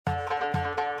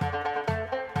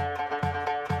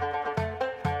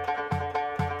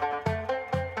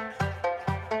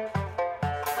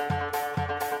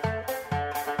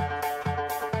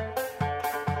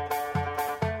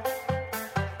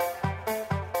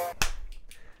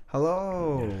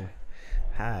Hello.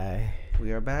 Hi.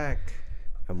 We are back.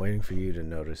 I'm waiting for you to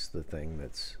notice the thing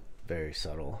that's very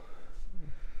subtle.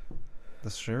 The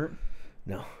shirt?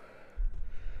 No.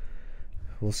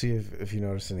 We'll see if you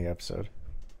notice in the episode.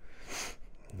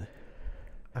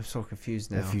 I'm so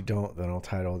confused now. If you don't, then I'll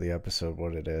title the episode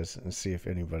what it is and see if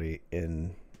anybody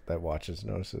in that watches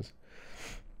notices.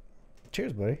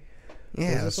 Cheers, buddy.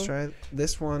 Yeah, let's try.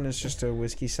 This one is just a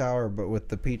whiskey sour, but with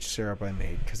the peach syrup I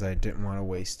made because I didn't want to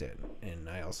waste it. And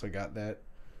I also got that.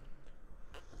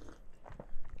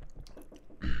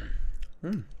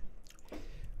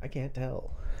 I can't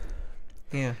tell.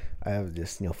 Yeah. I have the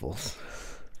sniffles.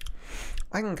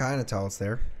 I can kind of tell it's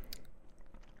there.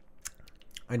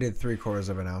 I did 3/4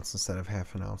 of an ounce instead of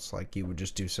half an ounce, like you would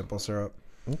just do simple syrup.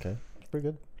 Okay. It's pretty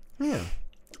good. Yeah.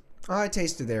 Oh, I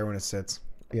tasted there when it sits.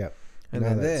 Yeah. And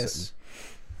then this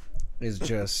is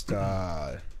just,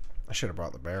 I should have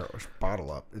brought the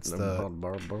bottle up. It's the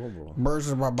Birds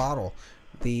of my bottle.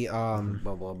 The,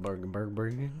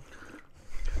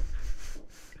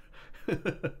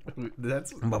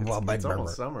 That's it's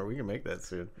almost summer. We can make that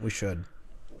soon. We should.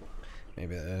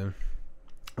 Maybe.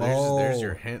 There's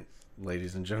your hint,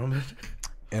 ladies and gentlemen.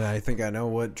 And I think I know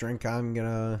what drink I'm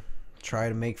gonna try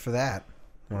to make for that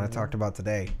when I talked about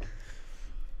today.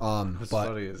 What's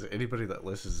funny is anybody that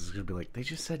listens is gonna be like, they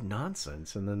just said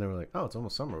nonsense, and then they were like, oh, it's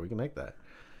almost summer. We can make that.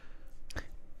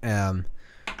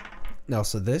 No,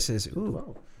 so this is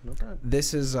Whoa, not bad.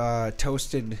 This is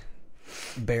toasted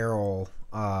barrel.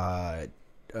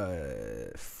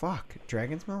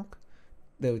 Dragon's Milk.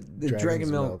 The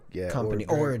Dragon Milk company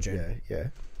Origin. Yeah.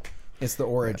 It's the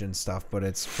Origin stuff, but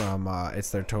it's from it's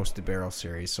their toasted barrel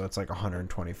series, so it's like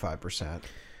 125%.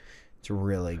 It's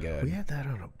really good. We had that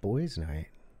on a boys' night.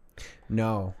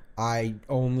 No, I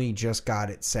only just got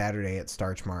it Saturday at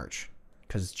Starch March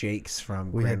because Jake's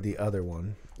from. We had the other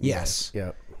one. Yes.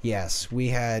 Yep. Yes, we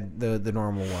had the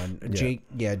normal one.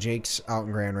 Jake's out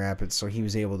in Grand Rapids, so he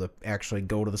was able to actually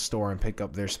go to the store and pick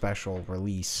up their special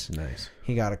release. Nice.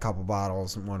 He got a couple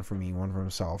bottles, one for me, one for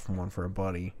himself, and one for a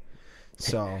buddy.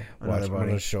 So I'm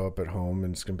gonna show up at home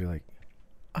and it's gonna be like,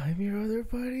 I'm your other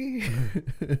buddy.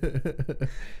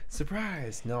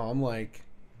 Surprise! No, I'm like,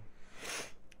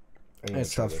 that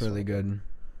stuff's really good.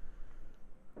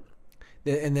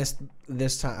 And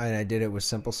this time, and I did it with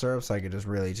simple syrup, so I could just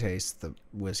really taste the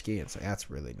whiskey. And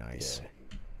that's really nice.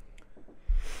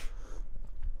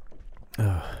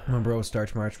 Yeah. My bro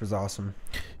Starch March was awesome.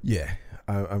 Yeah,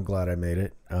 I'm glad I made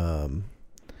it.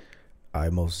 I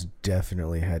most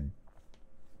definitely had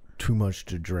too much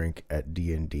to drink at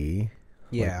D&D.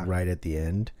 Yeah. Like right at the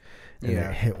end. And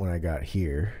it hit when I got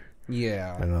here.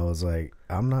 Yeah. And I was like,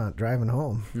 I'm not driving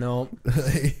home. Nope.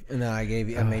 And then I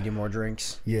made you more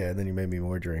drinks. Yeah, and then you made me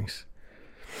more drinks.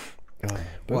 But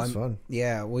it was fun.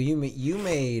 Yeah, well, you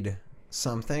made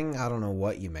something. I don't know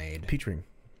what you made. Peach ring.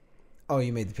 Oh,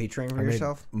 you made the peach ring for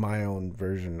yourself? Made my own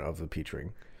version of the peach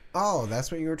ring. Oh,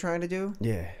 that's what you were trying to do?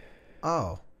 Yeah.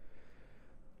 Oh.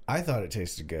 I thought it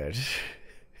tasted good.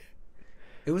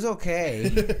 It was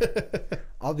okay.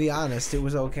 I'll be honest, it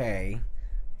was okay.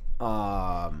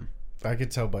 I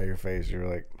could tell by your face. You were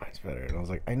like, mine's better. And I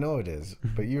was like, I know it is.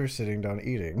 But you were sitting down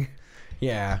eating.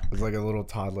 Yeah. It was like a little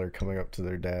toddler coming up to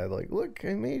their dad. Like, look,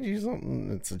 I made you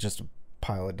something. It's just a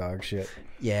pile of dog shit.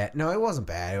 Yeah. No, it wasn't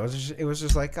bad. It was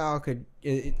just like, oh,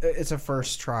 it's a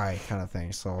first try kind of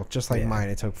thing. So just like mine,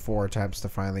 it took 4 attempts to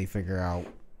finally figure out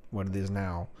what it is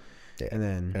now. Yeah. And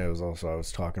then it was also, I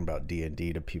was talking about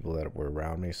D&D to people that were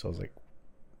around me. So I was like,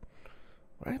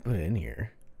 what did I put in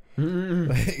here?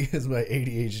 Because my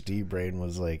ADHD brain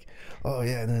was like, oh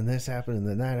yeah, and then this happened and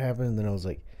then that happened, and then I was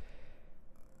like,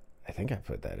 I think I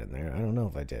put that in there. I don't know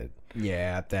if I did.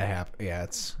 Yeah, that happened. Yeah,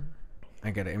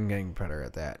 I'm getting better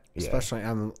at that. Yeah.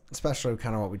 Especially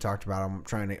kind of what we talked about. I'm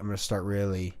gonna start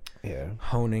really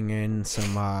honing in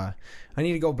some I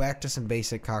need to go back to some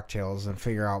basic cocktails and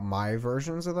figure out my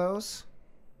versions of those.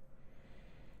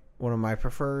 One of my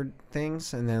preferred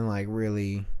things, and then like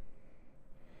really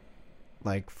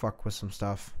like fuck with some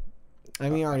stuff. I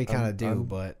mean, I already kind of do,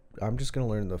 but I'm just gonna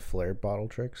learn the flare bottle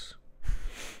tricks.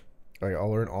 Like,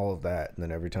 I'll learn all of that, and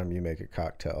then every time you make a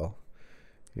cocktail,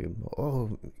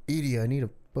 Edie, I need a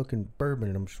fucking bourbon,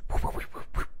 and I'm just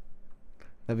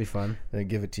that'd be fun. And I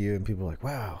give it to you, and people are like,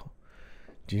 wow,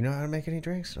 do you know how to make any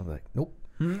drinks? And I'm like, nope.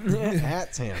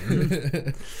 That's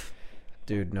him.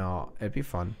 Dude, no, it'd be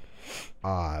fun.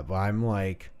 But I'm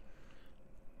like,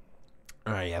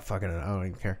 all right, yeah, fucking, I don't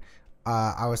even care.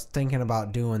 I was thinking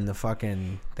about doing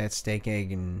that steak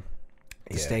egg and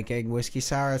the steak egg whiskey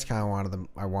sour. It's kind of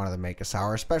I wanted to make a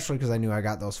sour, especially because I knew I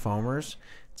got those foamers.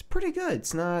 It's pretty good.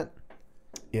 It's not.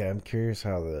 Yeah, I'm curious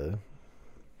how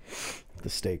the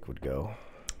steak would go.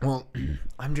 Well,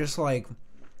 I'm just like,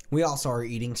 we also are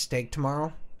eating steak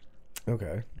tomorrow.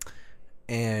 Okay.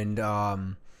 And I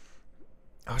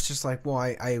was just like, well,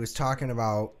 I was talking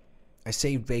about, I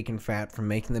saved bacon fat from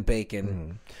making the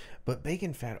bacon. But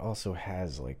bacon fat also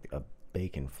has like a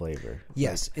bacon flavor.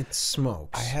 Yes, it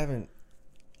smokes.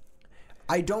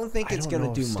 I don't think it's going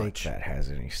to do steak much. Fat has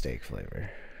any steak flavor.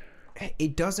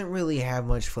 It doesn't really have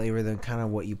much flavor than kind of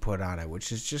what you put on it,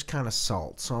 which is just kind of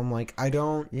salt. So I'm like, I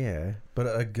don't. Yeah, but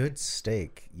a good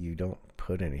steak, you don't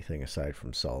put anything aside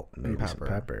from salt and maybe some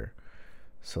pepper.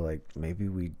 So like maybe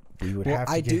we would have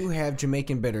to do have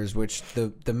Jamaican bitters, which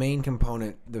the main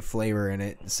component, the flavor in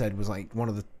it said was like one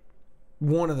of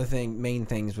the main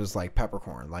things was like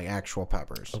peppercorn, like actual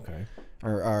peppers. Okay.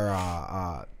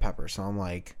 Or peppers. So I'm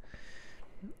like,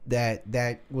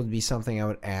 that would be something I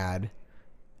would add.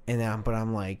 And then, but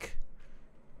I'm like,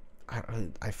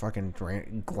 I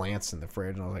fucking glanced in the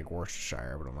fridge and I was like,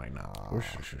 Worcestershire, but I'm like, nah.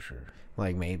 Worcestershire.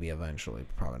 Like maybe eventually,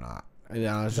 probably not.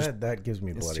 Yeah, that gives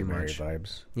me Bloody Mary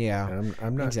vibes. Yeah, and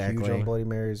I'm not huge on Bloody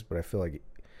Marys, but I feel like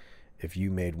if you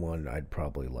made one, I'd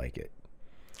probably like it.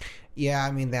 Yeah,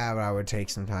 I mean that I would take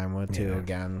some time with too.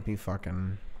 Again, be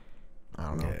fucking, I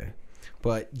don't know. Yeah.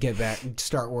 But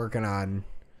start working on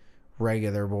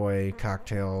regular boy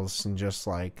cocktails and just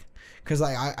like, because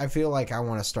like I feel like I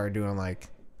want to start doing like,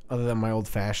 other than my old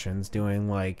fashions, doing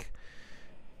like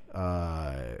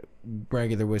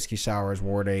regular whiskey sours,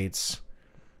 Ward 8s.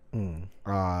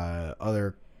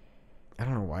 Other, I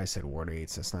don't know why I said Ward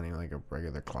 8s. That's not even like a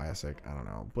regular classic. I don't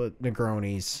know, but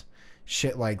Negronis,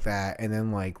 shit like that, and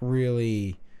then like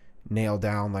really nail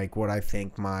down like what I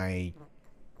think my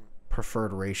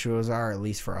preferred ratios are, at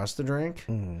least for us to drink,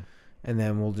 and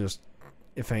then we'll just,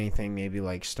 if anything, maybe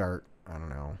like start. I don't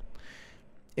know.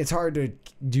 It's hard to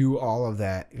do all of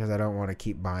that because I don't want to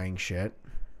keep buying shit.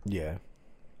 Yeah,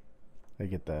 I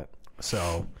get that.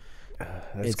 So.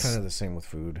 It's kind of the same with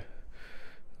food.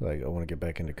 Like, I want to get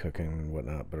back into cooking and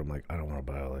whatnot, but I'm like, I don't want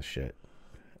to buy all this shit.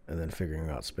 And then figuring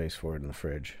out space for it in the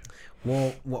fridge.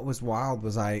 Well, what was wild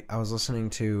was I was listening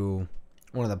to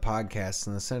one of the podcasts,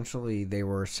 and essentially they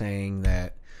were saying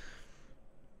that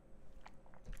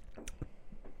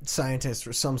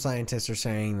some scientists are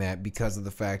saying that because of the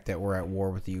fact that we're at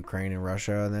war with the Ukraine and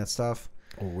Russia and that stuff.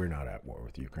 Well, we're not at war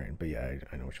with Ukraine, but yeah,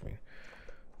 I know what you mean.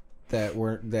 That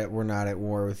we're not at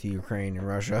war with Ukraine and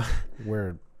Russia.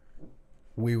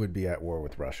 We would be at war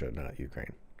with Russia, not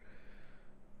Ukraine.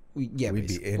 We'd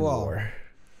be in war.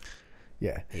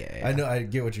 Yeah. I know. I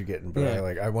get what you're getting, but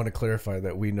I want to clarify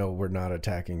that we know we're not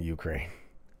attacking Ukraine.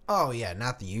 Oh yeah,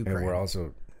 not the Ukraine. And we're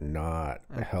also not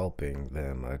helping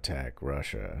them attack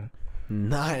Russia.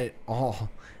 Not at all.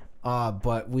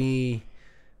 But they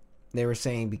were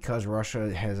saying because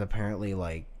Russia has apparently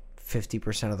like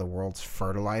 50% of the world's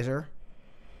fertilizer,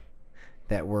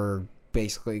 that we're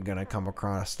basically going to come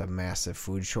across a massive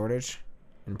food shortage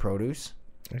in produce.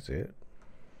 I see it.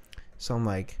 So I'm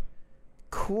like,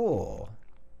 cool.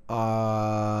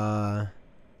 I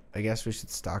guess we should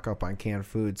stock up on canned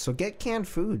foods. So get canned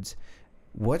foods.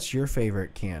 What's your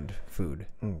favorite canned food?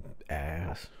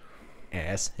 Ass.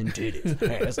 Ass and titties.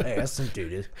 ass and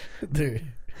titties. Dude.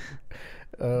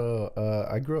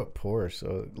 I grew up poor,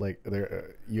 so like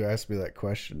you asked me that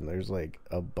question. There's like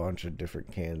a bunch of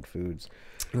different canned foods.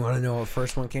 You want to know what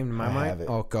first one came to my mind? Have it.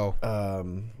 Oh, go.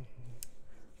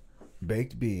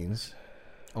 Baked beans.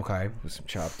 Okay. With some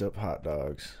chopped up hot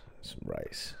dogs, some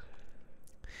rice.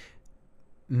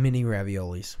 Mini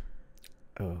raviolis.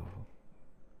 Oh.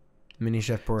 Mini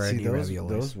Chef Boyardee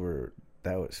raviolis.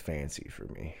 That was fancy for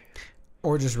me.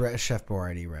 Or just Chef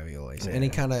Boyardee raviolis.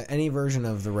 Yeah. Any version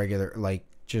of the regular, like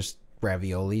just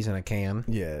raviolis in a can.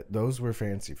 Yeah, those were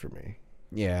fancy for me.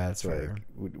 Yeah, that's fair.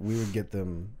 We would get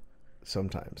them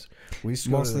sometimes. Most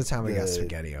of the time we got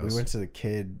SpaghettiOs. We went to the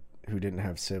kid who didn't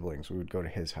have siblings. We would go to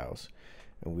his house,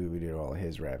 and we would eat all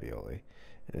his ravioli.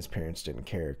 And his parents didn't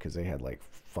care because they had like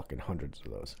fucking hundreds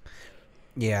of those.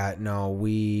 Yeah, no,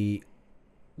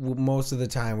 most of the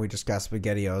time we just got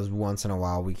SpaghettiOs. Once in a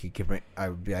while I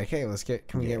would be like, hey,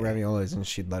 can we get raviolis? And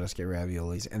she'd let us get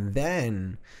raviolis. And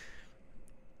then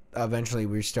eventually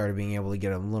we started being able to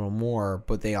get a little more,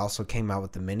 but they also came out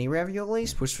with the mini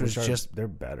raviolis, which they're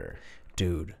better.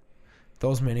 Dude,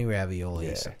 those mini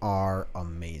raviolis are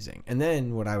amazing. And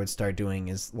then what I would start doing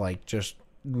is like just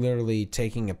literally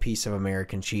taking a piece of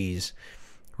American cheese,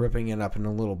 ripping it up into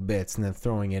little bits, and then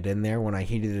throwing it in there when I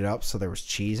heated it up so there was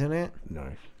cheese in it.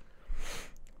 Nice.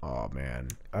 Oh, man.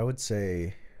 I would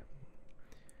say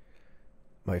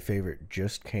my favorite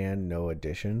just canned, no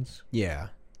additions. Yeah.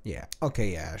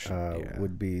 Okay, yeah.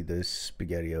 Would be the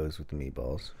SpaghettiOs with the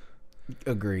meatballs.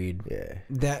 Agreed. Yeah.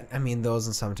 That, I mean, those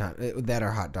and sometimes that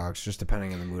are hot dogs, just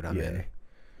depending on the mood I'm in.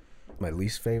 My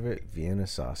least favorite, Vienna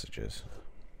sausages.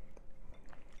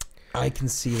 I can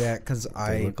see that because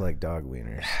They look like dog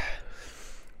wieners.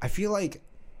 I feel like,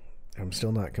 I'm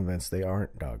still not convinced they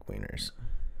aren't dog wieners.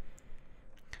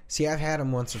 see, I've had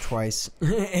them once or twice.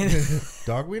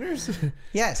 Dog wieners?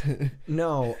 Yes.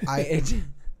 No, I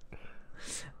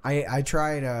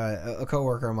tried, a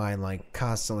coworker of mine, like,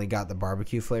 constantly got the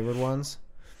barbecue flavored ones.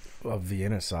 A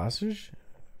Vienna sausage?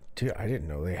 Dude, I didn't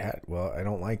know they had. Well, I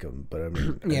don't like them, but I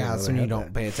mean, I Yeah, didn't so know they you had don't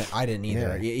that. pay attention. I didn't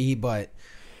either. Yeah. But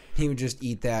he would just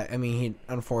eat that. I mean, he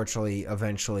unfortunately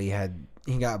eventually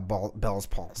he got Bell's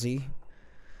palsy.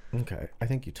 Okay, I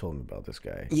think you told me about this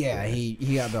guy. Yeah, he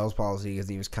got Bell's palsy because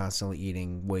he was constantly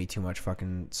eating way too much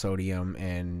fucking sodium,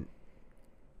 and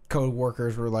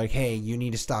co-workers were like, "Hey, you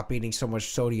need to stop eating so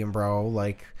much sodium, bro.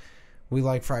 Like, we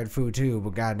like fried food too,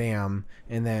 but goddamn."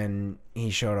 And then he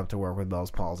showed up to work with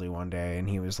Bell's palsy one day, and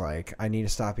he was like, "I need to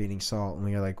stop eating salt." And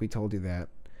we were like, "We told you that."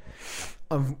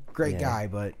 A great guy,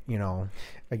 but you know,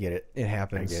 I get it. it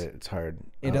happens. I get it. It's hard.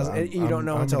 It doesn't. You don't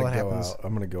know until it happens.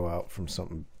 I'm gonna go out from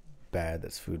something bad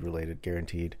that's food related,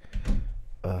 guaranteed.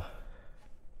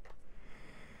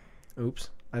 Oops!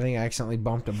 I think I accidentally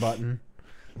bumped a button.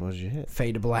 What did you hit?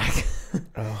 Fade to black.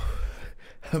 Oh,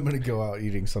 I'm gonna go out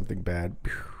eating something bad.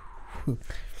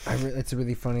 It's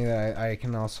really funny that I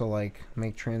can also like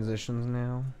make transitions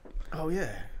now. Oh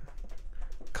yeah.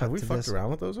 Cut Have we to fucked this.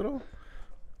 around with those at all?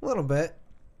 A little bit,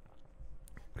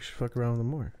 We should fuck around with them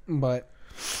more. but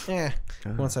yeah.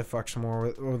 Once I fuck some more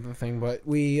with the thing, but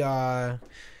we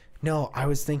no, I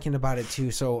was thinking about it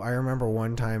too. So I remember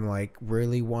one time like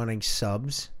really wanting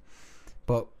subs,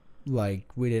 but like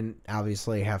we didn't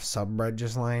obviously have sub bread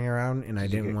just lying around, and I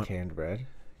Did you didn't get want. canned bread,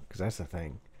 because that's the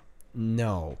thing.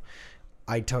 No,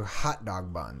 I took hot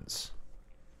dog buns,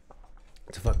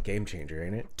 It's a fucking game changer,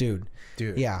 ain't it? dude.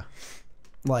 Yeah,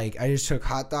 like I just took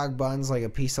hot dog buns, like a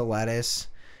piece of lettuce,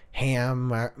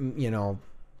 ham,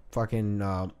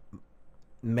 fucking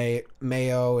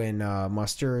mayo and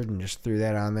mustard, and just threw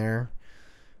that on there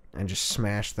and just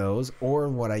smashed those. Or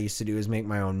what I used to do is make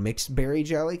my own mixed berry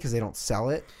jelly because they don't sell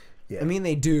it. Yeah. I mean,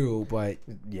 they do, but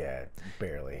Yeah,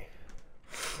 barely.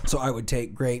 so I would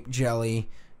take grape jelly,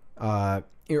 or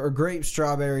grape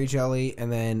strawberry jelly,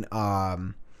 and then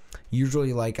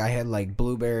usually like I had like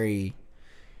blueberry.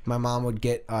 My mom would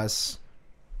get us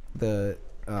the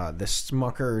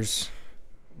Smucker's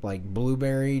like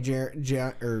blueberry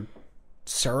or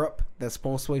syrup that's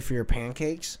supposed to be for your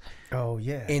pancakes. Oh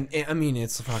yeah. And I mean,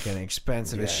 it's fucking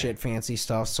expensive as shit, fancy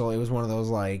stuff. So it was one of those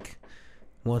like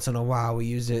once in a while we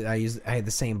used it. I had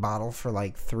the same bottle for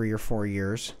like 3 or 4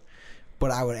 years, but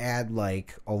I would add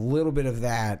like a little bit of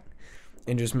that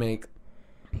and just make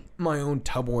my own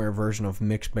Tupperware version of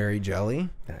mixed berry jelly.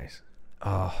 Nice.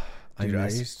 Oh, Dude, I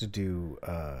used to do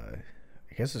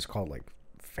I guess it's called like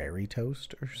fairy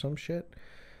toast or some shit.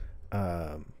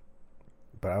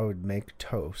 But I would make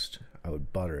toast, I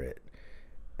would butter it,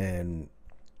 and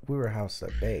we were a house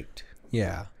that baked.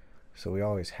 Yeah. So we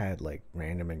always had like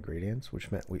random ingredients,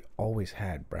 which meant we always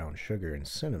had brown sugar and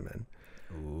cinnamon.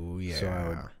 Ooh, yeah.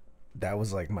 So that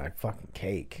was like my fucking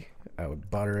cake. I would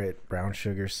butter it, brown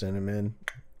sugar, cinnamon.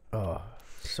 Oh,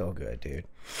 so good, dude.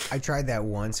 I tried that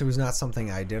once. It was not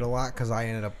something I did a lot because I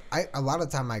ended up. A lot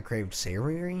of the time I craved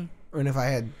savory, and if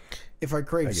I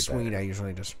craved sweet, I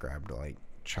usually just grabbed like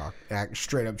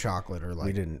straight up chocolate or like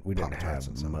we didn't Pop-Tarts have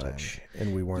sometimes. much,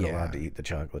 and we weren't Yeah. allowed to eat the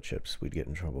chocolate chips. We'd get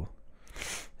in trouble.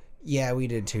 Yeah, we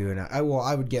did too, and I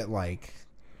would get like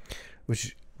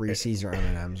Which Reese's or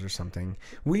M&Ms or something.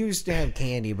 We used to have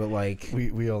candy, but like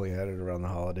we only had it around the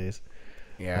holidays.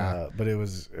 yeah, But it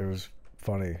was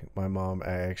funny. My mom,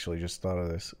 I actually just thought of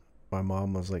this. My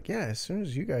mom was like, "Yeah, as soon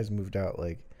as you guys moved out,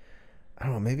 like, I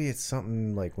don't know, maybe it's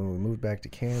something like when we moved back to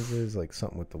Kansas, like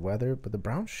something with the weather, but the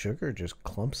brown sugar just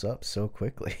clumps up so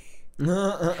quickly."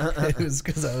 It was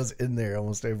because I was in there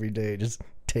almost every day, just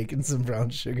taking some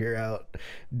brown sugar out,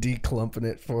 declumping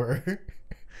it for her.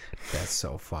 That's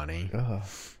so funny. Oh.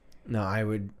 No,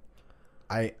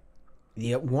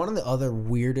 yeah, one of the other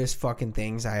weirdest fucking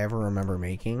things I ever remember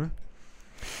making.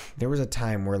 There was a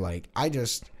time where like I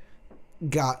just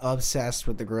got obsessed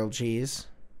with the grilled cheese,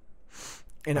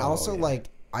 and also yeah. like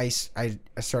I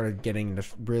started getting into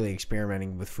really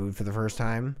experimenting with food for the first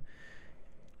time,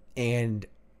 and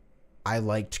I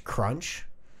liked crunch.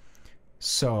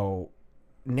 So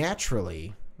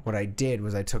naturally, what I did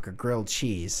was I took a grilled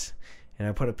cheese and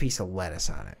I put a piece of lettuce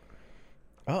on it.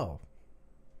 Oh.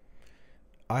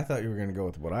 I thought you were going to go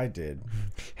with what I did.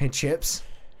 And chips.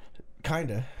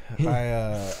 Kinda.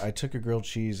 I took a grilled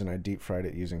cheese and I deep fried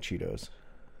it using Cheetos.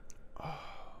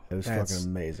 It was fucking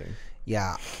amazing.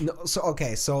 Yeah. No,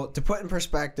 so to put in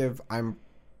perspective, I'm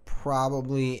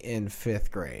probably in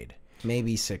 5th grade,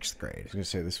 maybe 6th grade. I was gonna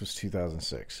say this was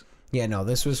 2006. Yeah, no,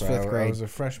 this was 5th grade. I was a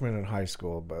freshman in high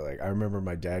school, but like I remember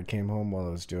my dad came home while I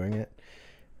was doing it,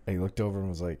 and he looked over and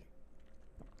was like,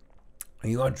 "Are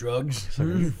you on drugs? He's like,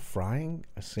 are you frying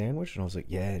a sandwich?" And I was like,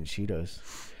 "Yeah," and she does.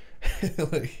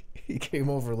 Like he came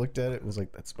over, looked at it, and was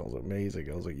like, "That smells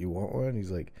amazing." I was like, "You want one?"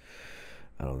 He's like,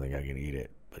 "I don't think I can eat it,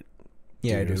 but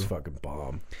yeah, dude, it was fucking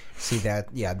bomb." See that?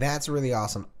 Yeah, that's really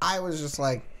awesome. I was just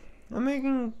like, I'm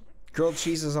making grilled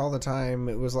cheeses all the time.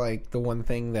 It was like the one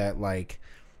thing that like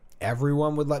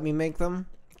everyone would let me make them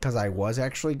because I was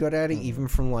actually good at it, even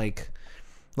from like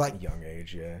young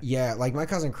age. Yeah, like my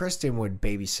cousin Kristen would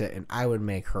babysit and I would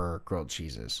make her grilled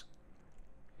cheeses.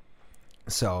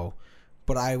 So,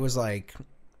 but I was like,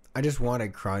 I just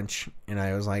wanted crunch, and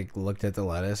I was like, looked at the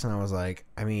lettuce, and I was like,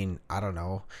 I mean, I don't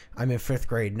know. I'm in 5th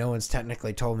grade. No one's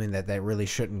technically told me that really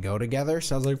shouldn't go together.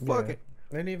 So I was like, fuck it.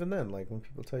 And even then, like when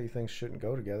people tell you things shouldn't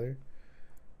go together,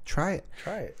 try it.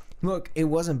 Try it. Look, it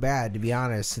wasn't bad, to be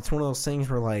honest. It's one of those things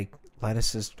where like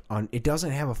lettuce is on. It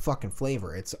doesn't have a fucking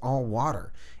flavor. It's all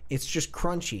water. It's just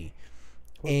crunchy.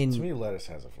 Well, and to me, lettuce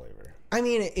has a flavor. I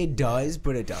mean, it does,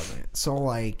 but it doesn't. So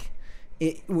like,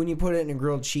 when you put it in a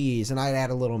grilled cheese, and I'd add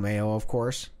a little mayo, of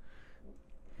course.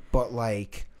 But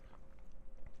like,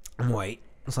 I'm white,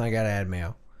 so I gotta add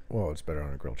mayo. Well, it's better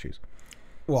on a grilled cheese.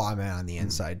 Well, I meant on the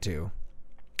inside too.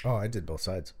 Oh, I did both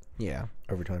sides. Yeah.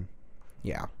 Every time.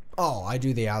 Yeah. Oh, I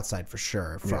do the outside for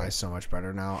sure. It fries so much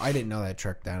better now. I didn't know that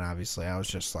trick then, obviously. I was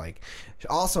just like...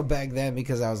 Also back then,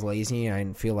 because I was lazy and I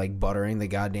didn't feel like buttering the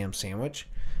goddamn sandwich,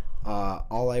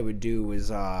 all I would do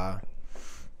was... I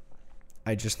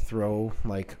just throw,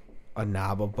 like, a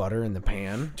knob of butter in the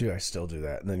pan. Dude, I still do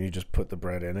that. And then you just put the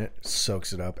bread in it,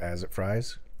 soaks it up as it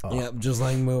fries. Oh. Yep, just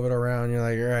like move it around. You're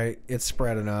like, all right, it's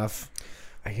spread enough.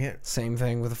 I can't. Same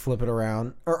thing with flip it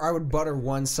around. Or I would butter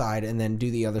one side and then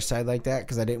do the other side like that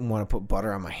because I didn't want to put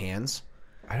butter on my hands.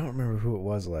 I don't remember who it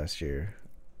was last year.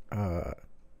 But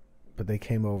they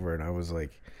came over and I was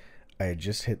like, I had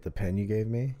just hit the pen you gave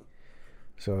me.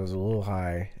 So I was a little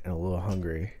high and a little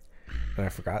hungry. And I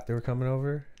forgot they were coming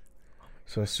over.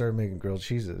 So I started making grilled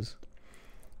cheeses.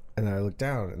 And then I looked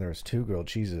down and there was 2 grilled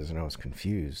cheeses and I was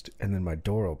confused. And then my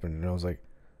door opened and I was like,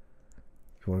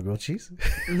 "You want a grilled cheese?"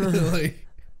 Like,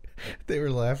 they were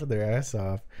laughing their ass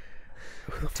off.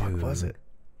 Who the fuck was it?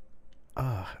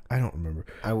 I don't remember.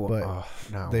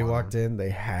 They walked in, they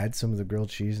had some of the grilled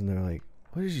cheese, and they're like,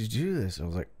 "What did you do this?" I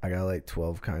was like, "I got like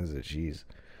 12 kinds of cheese."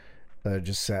 I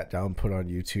just sat down, put on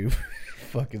YouTube,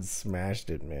 fucking smashed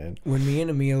it, man. When me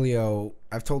and Emilio,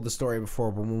 I've told the story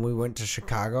before, but when we went to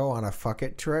Chicago on a fuck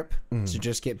it trip to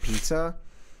just get pizza,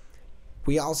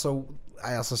 I also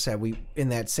said in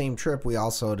that same trip we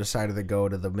also decided to go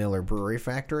to the Miller Brewery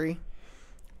Factory,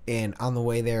 and on the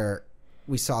way there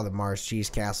we saw the Mars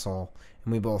Cheese Castle,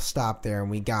 and we both stopped there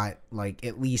and we got like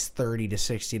at least $30 to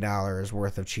 $60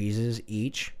 worth of cheeses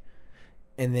each,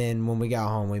 and then when we got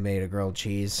home we made a grilled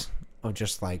cheese of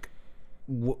just like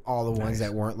all the ones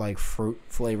that weren't like fruit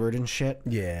flavored and shit.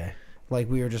 Yeah, like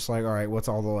we were just like, all right, what's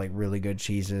all the like really good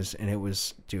cheeses? And it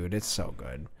was, dude, it's so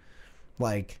good.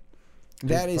 Like,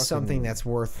 that is something that's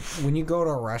worth when you go to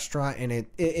a restaurant and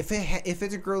if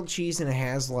it's a grilled cheese and it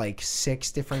has like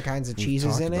 6 different kinds of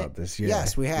cheeses in it.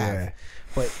 Yes, we have. Yeah.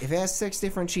 But if it has 6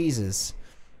 different cheeses,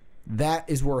 that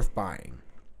is worth buying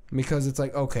because it's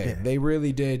like, okay, they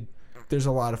really did. There's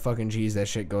a lot of fucking cheese. That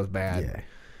shit goes bad. Yeah.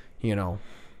 You know,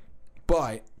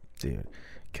 but dude,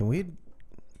 can we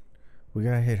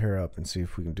gotta hit her up and see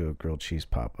if we can do a grilled cheese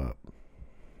pop up.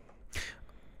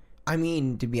 I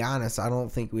mean, to be honest, I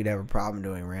don't think we'd have a problem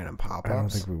doing random pop-ups. I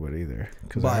don't think we would either.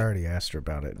 Because I already asked her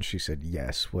about it, and she said,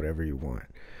 yes, whatever you want.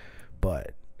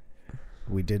 But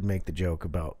we did make the joke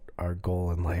about our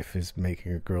goal in life is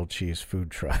making a grilled cheese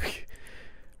food truck.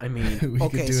 I mean,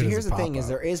 okay, so here's the thing is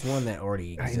there is one that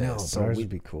already exists. I know, but so ours would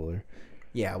be cooler.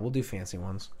 Yeah, we'll do fancy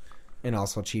ones. And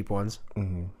also cheap ones.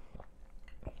 Mm-hmm.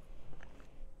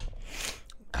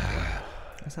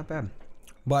 That's not bad.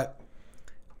 But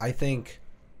I think...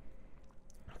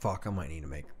 Fuck, I might need to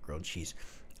make grilled cheese.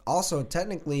 Also,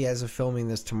 technically, as of filming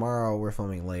this tomorrow, we're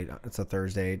filming late. It's a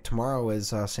Thursday. Tomorrow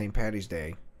is St. Patty's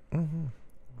Day. Mm-hmm.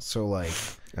 So, like...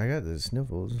 I got the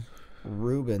sniffles.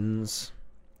 Reuben's.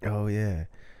 Oh, yeah.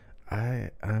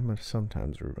 I'm a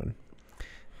sometimes Reuben.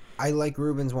 I like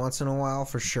Reuben's once in a while,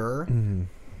 for sure. Mm-hmm.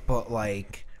 But,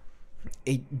 like...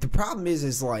 the problem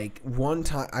is like, one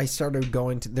time I started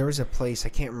going to... There was a place, I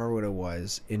can't remember what it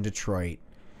was, in Detroit.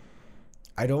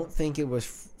 I don't think it was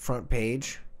Front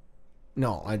Page,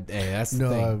 No, that's the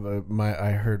thing.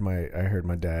 I heard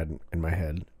my dad in my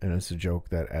head, and it's a joke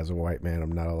that as a white man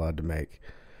I'm not allowed to make.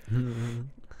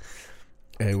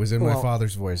 It was in my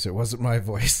father's voice. It wasn't my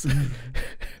voice.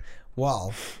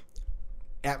 Well,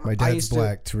 my dad's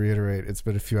black. To reiterate, it's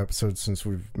been a few episodes since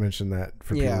we've mentioned that.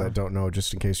 For people that don't know,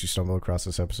 just in case you stumble across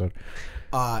this episode.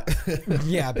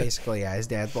 Yeah, basically, yeah. His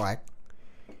dad's black.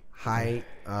 Hi,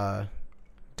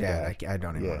 Dad. I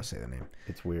don't even want to say the name.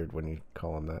 It's weird when you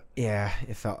call him that. Yeah,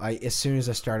 it felt. As soon as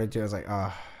I started to, I was like,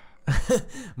 oh.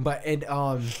 But it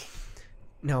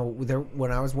no,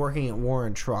 when I was working at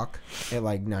Warren Truck at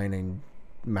like 9 and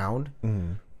Mound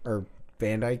or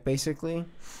Van Dyke, basically.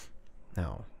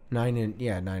 No, 9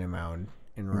 and Mound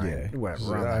and Ryan. Whatever.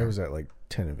 So I was at like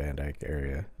 10 in Van Dyke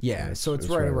area. Yeah, so it's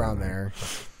right around there.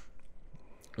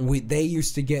 They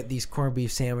used to get these corned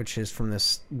beef sandwiches from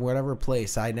this whatever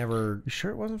place. I never. You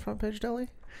sure it wasn't Front Page Deli?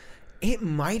 It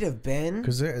might have been,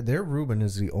 because their Reuben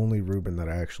is the only Reuben that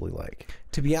I actually like.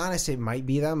 To be honest, it might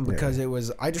be them because it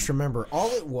was. I just remember all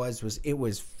it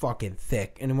was fucking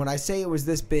thick, and when I say it was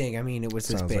this big, I mean it was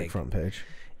this big. Sounds like Front Page.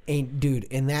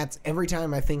 And that's every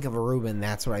time I think of a Reuben,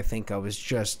 that's what I think of is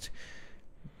just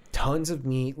tons of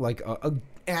meat, like a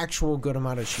actual good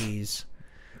amount of cheese.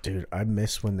 Dude, I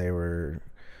miss when they were.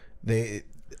 They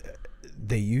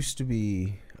used to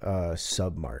be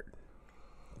Submart,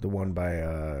 the one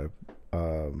by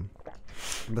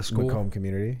the school Macomb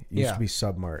Community. It used to be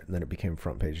Submart, and then it became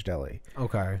Front Page Deli.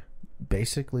 Okay,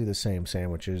 basically the same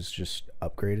sandwiches, just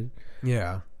upgraded.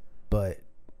 Yeah, but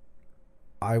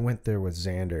I went there with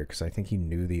Xander because I think he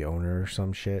knew the owner or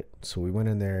some shit. So we went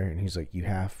in there, and he's like, "You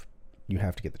have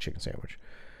to get the chicken sandwich."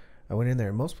 I went in there,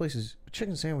 and most places,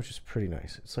 chicken sandwich is pretty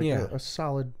nice. It's like a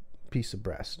solid piece of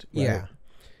breast. Right? Yeah.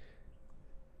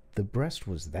 The breast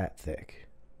was that thick.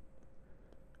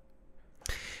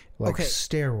 Like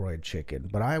steroid chicken.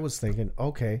 But I was thinking,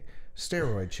 okay,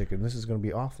 steroid chicken, this is going to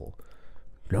be awful.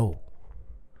 No.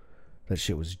 That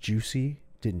shit was juicy,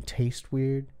 didn't taste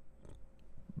weird.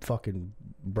 Fucking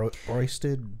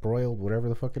broiled, whatever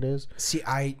the fuck it is. See,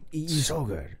 so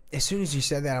good. As soon as you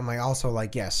said that, I'm like, also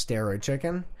like, steroid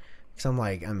chicken. Because I'm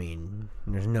like, I mean,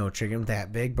 there's no chicken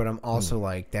that big, but I'm also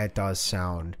like, that does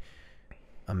sound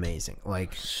amazing.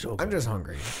 Like, so I'm just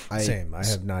hungry. Same. I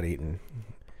have not eaten.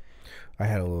 I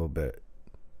had a little bit.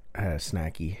 I had a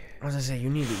snacky. I was gonna say, you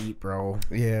need to eat, bro.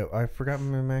 Yeah, I forgot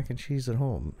my mac and cheese at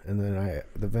home, and then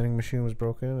the vending machine was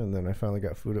broken, and then I finally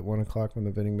got food at 1 o'clock when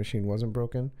the vending machine wasn't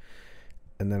broken,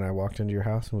 and then I walked into your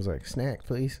house and was like, "Snack,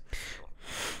 please."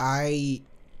 I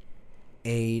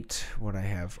ate what I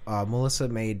have. Melissa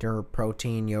made her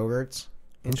protein yogurts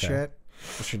and shit.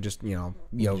 It should just yogurt.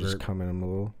 Just come in them a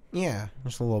little. Yeah,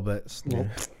 just a little bit.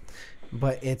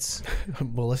 But it's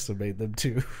Melissa made them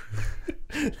too.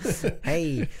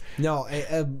 Hey, no,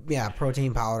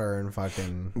 protein powder and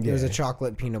fucking. It was a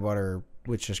chocolate peanut butter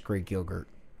with just Greek yogurt.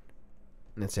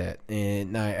 That's it.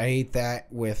 And I ate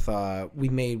that with. We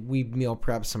meal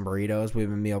prepped some burritos. We've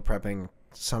been meal prepping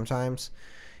sometimes,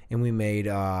 and we made.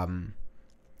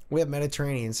 We have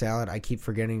Mediterranean salad. I keep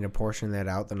forgetting to portion that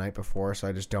out the night before, so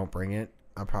I just don't bring it.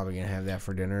 I'm probably gonna have that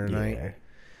for dinner tonight. Yeah.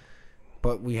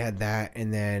 But we had that,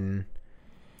 and then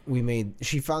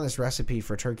she found this recipe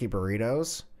for turkey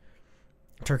burritos,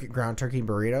 ground turkey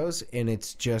burritos, and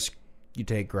it's just, you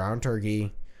take ground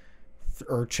turkey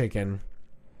or chicken.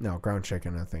 No, ground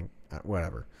chicken, I think.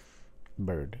 Whatever.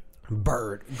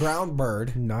 Ground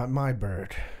bird. Not my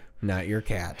bird. Not your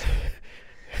cat.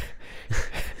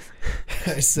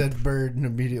 I said bird and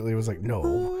immediately was like,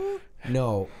 no.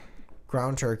 No.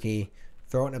 Ground turkey.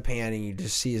 Throw it in a pan and you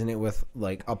just season it with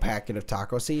like a packet of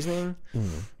taco seasoning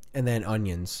and then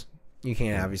onions. You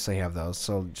can't obviously have those,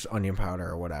 so just onion powder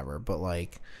or whatever. But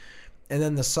like, and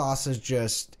then the sauce is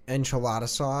just enchilada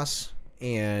sauce,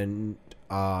 and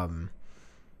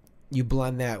you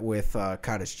blend that with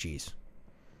cottage cheese.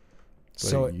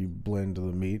 So you blend the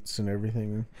meats and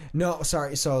everything? No,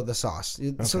 sorry. So the sauce.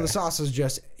 Okay. So the sauce is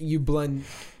just, you blend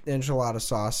enchilada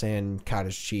sauce and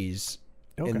cottage cheese.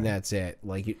 Okay. And that's it.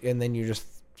 And then you just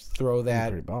throw that.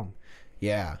 Pretty bomb.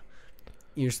 Yeah.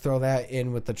 You just throw that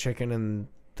in with the chicken and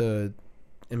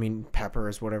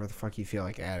peppers, whatever the fuck you feel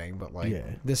like adding. But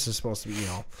this is supposed to be,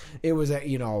 it was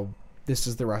this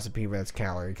is the recipe that's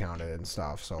calorie counted and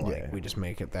stuff. So we just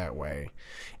make it that way.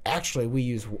 Actually, we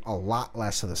use a lot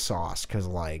less of the sauce because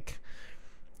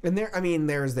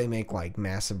they make like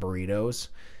massive burritos.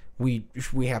 We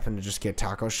happen to just get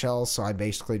taco shells. So I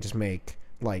basically just make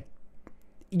like,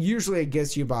 usually it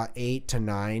gets you about 8 to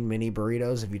 9 mini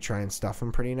burritos if you try and stuff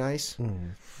them pretty nice.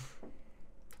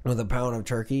 With a pound of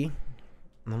turkey.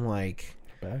 And I'm like,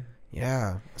 bad.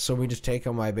 Yeah. So we just take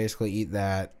them. I basically eat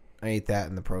that. I ate that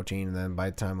and the protein, and then by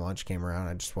the time lunch came around,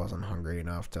 I just wasn't hungry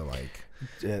enough to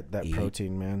that eat.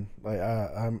 protein, man. Like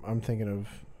I'm thinking of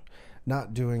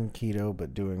not doing keto,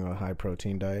 but doing a high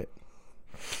protein diet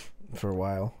for a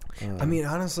while. I mean,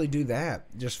 honestly, do that.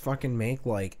 Just fucking make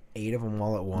like 8 of them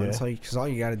all at once. Yeah. Because all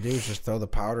you got to do is just throw the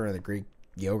powder and the Greek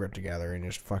yogurt together and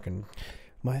just fucking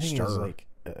my thing stir. is like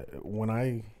when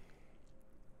I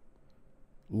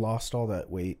lost all that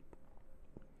weight,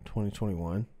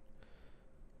 2021.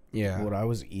 Yeah. What I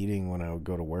was eating when I would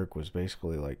go to work was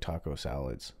basically like taco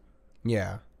salads.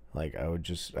 Yeah. Like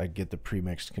I'd get the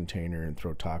pre-mixed container and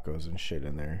throw tacos and shit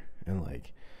in there, and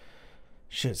like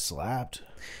shit slapped.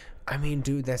 I mean,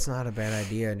 dude, that's not a bad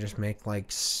idea. Just make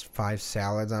like 5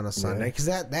 salads on a Sunday. Because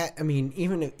that, I mean,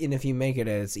 even if you make it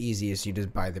at its easiest, you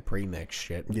just buy the pre-mix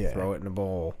shit. Yeah. Throw it in a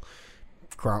bowl.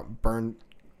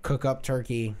 Cook up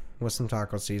turkey with some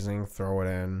taco seasoning. Throw it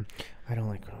in. I don't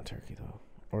like ground turkey though,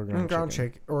 or Ground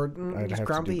chicken. Or I'd just have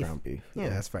ground to do beef. ground beef. Yeah,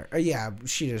 that's fair. Yeah,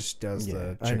 she just does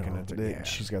the chicken. I know. Yeah.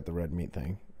 She's got the red meat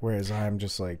thing. Whereas I'm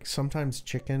just like, sometimes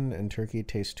chicken and turkey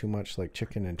taste too much like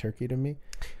chicken and turkey to me.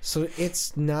 So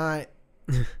it's not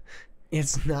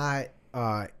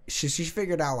she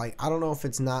figured out, like, I don't know if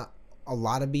it's not a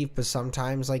lot of beef, but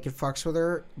sometimes like it fucks with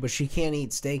her, but she can't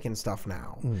eat steak and stuff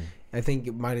now. I think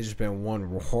it might have just been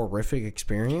one horrific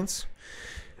experience.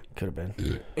 Could have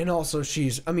been. And also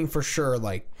I mean, for sure,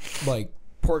 like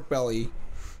pork belly,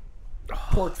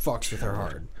 pork fucks with her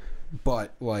hard,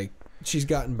 but like she's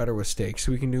gotten better with steak,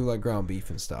 so we can do like ground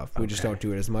beef and stuff. We just don't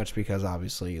do it as much because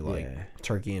obviously like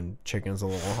turkey and chicken's a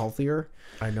little healthier.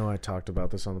 I know I talked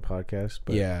about this on the podcast,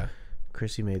 but Yeah.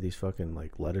 Chrissy made these fucking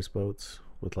like lettuce boats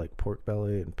with like pork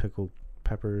belly and pickled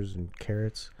peppers and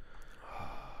carrots.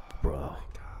 Bro.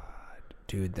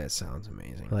 Dude, that sounds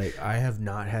amazing. Like, I have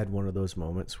not had one of those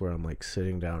moments where I'm like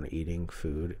sitting down eating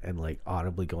food and like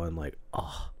audibly going like,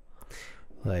 oh,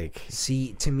 like.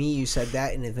 See, to me, you said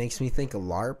that and it makes me think of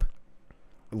LARB,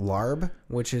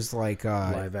 which is like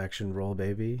Live action roll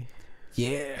baby.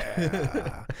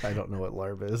 Yeah. I don't know what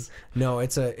larb is. No,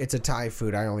 it's a Thai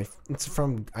food.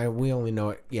 We only know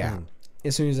it. Yeah.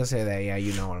 As soon as I say that, yeah,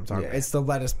 you know what I'm talking about. It's the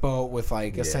lettuce boat with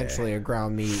like essentially a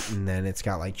ground meat, and then it's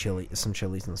got like some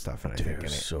chilies and stuff. And I think in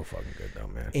it. So fucking good though,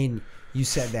 man. And you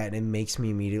said that, and it makes me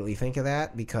immediately think of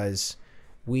that because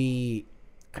we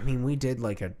did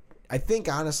like I think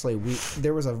honestly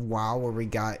there was a while where we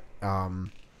got a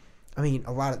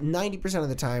lot of 90% of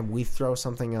the time we throw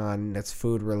something on that's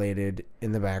food related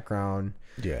in the background.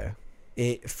 Yeah.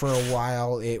 It for a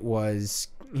while it was,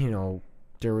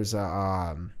 there was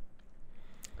a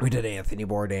we did Anthony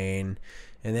Bourdain,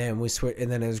 and then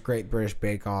and then it was Great British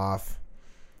Bake Off.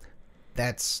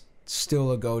 That's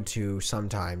still a go-to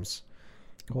sometimes.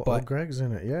 Well, but old Greg's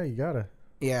in it. Yeah, you gotta.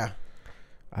 Yeah.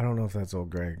 I don't know if that's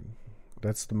old Greg.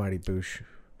 That's the Mighty Boosh.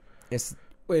 It is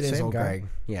Same old guy. Greg.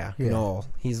 Yeah. No,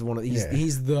 he's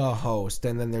he's the host,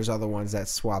 and then there's other ones that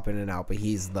swap in and out, but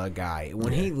he's the guy.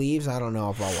 When he leaves, I don't know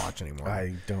if I'll watch anymore.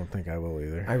 I don't think I will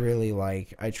either.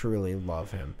 I truly love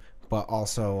him, but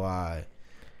also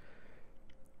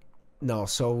no.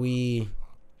 So we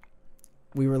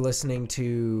were listening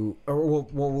to, or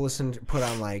we'll listen to, put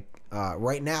on like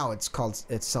right now. It's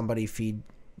Somebody Feed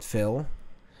Phil.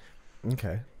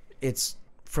 Okay. It's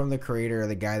from the creator,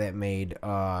 the guy that made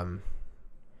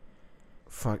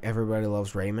Everybody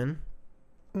Loves Raymond.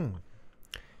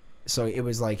 So it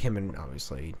was like him and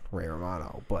obviously Ray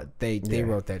Romano, but they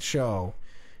wrote that show,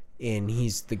 and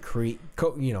he's the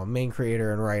main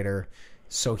creator and writer.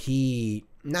 So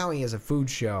now he has a food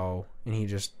show, and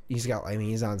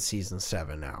he's on season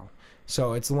 7 now.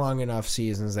 So it's long enough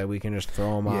seasons that we can just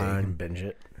throw him on. You can binge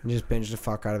it. And just binge the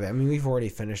fuck out of it. I mean, we've already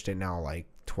finished it now like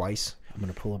twice. I'm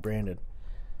gonna pull a Brandon.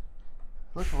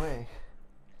 Look away.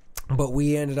 But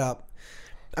we ended up,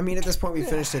 at this point we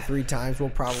finished it 3 times. We'll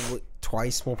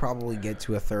probably get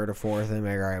to a third or fourth and be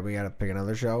like, all right, we gotta pick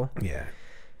another show. Yeah.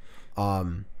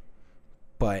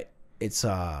 But it's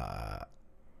no,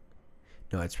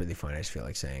 it's really fun. I just feel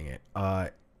like saying it.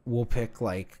 We'll pick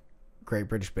like Great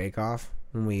British Bake Off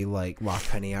when we like lock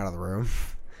Penny out of the room.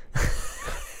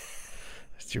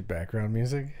 It's your background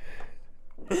music?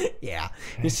 Yeah.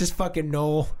 It's just fucking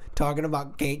Noel talking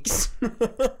about cakes.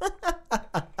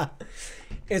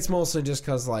 It's mostly just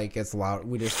because like it's loud.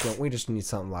 We just need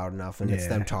something loud enough, and it's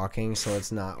them talking, so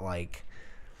it's not like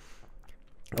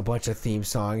a bunch of theme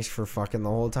songs for fucking the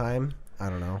whole time. I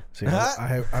don't know. See,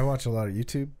 I watch a lot of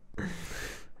YouTube.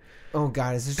 Oh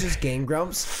god, is this just Game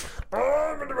Grumps?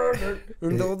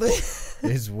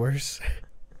 It's worse.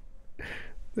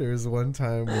 There was one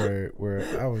time where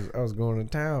I was going to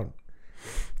town,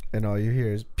 and all you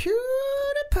hear is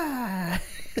PewDiePie,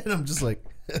 and I'm just like,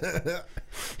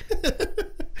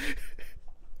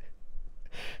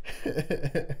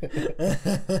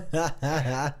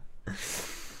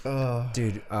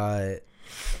 Dude, but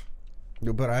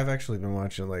I've actually been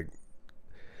watching like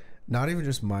not even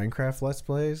just Minecraft Let's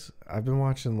Plays. I've been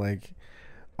watching like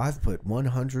I've put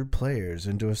 100 players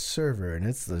into a server and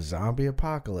it's the zombie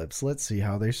apocalypse. Let's see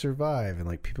how they survive. And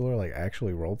like people are like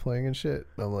actually role playing and shit.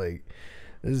 I'm like,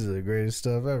 this is the greatest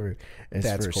stuff ever. And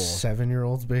That's it's for cool.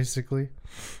 7-year-olds basically.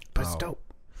 But it's Oh. dope.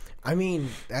 I mean,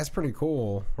 that's pretty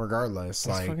cool. Regardless,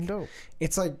 That's like fucking dope.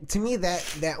 it's like to me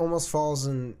that almost falls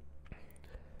in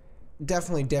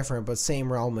definitely different, but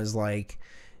same realm as like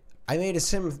I made a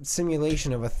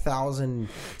simulation of 1,000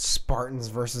 Spartans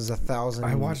versus 1,000.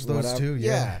 I watched those whatever. too.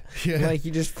 Yeah. Yeah. Like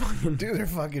you just fucking Dude,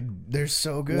 they're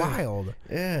so good. wild.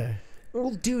 Yeah. Well,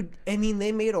 dude, I mean,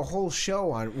 they made a whole show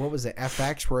on what was it,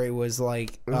 FX, where it was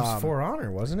like It was For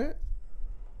Honor, wasn't it?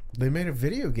 They made a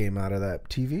video game out of that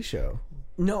TV show.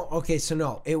 no, okay, so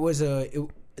no, it was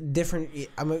different.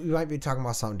 I mean, we might be talking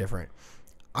about something different.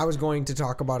 I was going to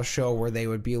talk about a show where they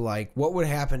would be like, what would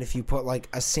happen if you put like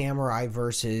a samurai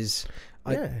versus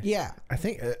yeah. I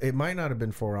think it might not have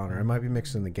been For Honor. I might be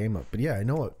mixing the game up. But yeah, I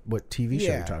know what TV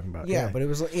show you're talking about. Yeah, but it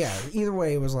was like, either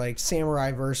way, it was like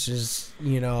samurai versus,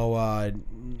 a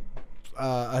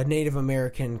Native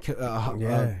American.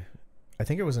 I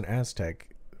think it was an Aztec.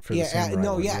 For the samurai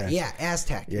one,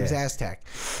 Aztec. It was Aztec.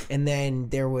 And then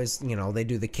there was, they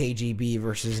do the KGB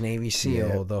versus Navy SEAL,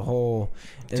 Yeah. the whole.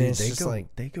 And Dude, it's just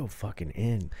they go fucking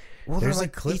in. well, There's they're a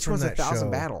like, clip each from one's that 1,000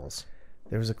 show. battles.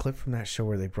 There was a clip from that show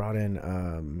where they brought in,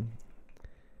 I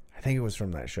think it was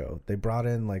from that show. They brought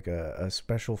in like a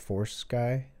special force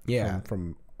guy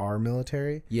from our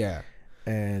military. Yeah.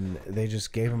 And they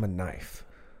just gave him a knife.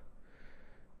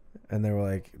 And they were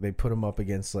like, they put him up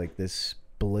against like this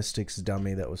ballistics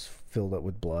dummy that was filled up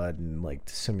with blood and like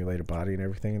to simulate a body and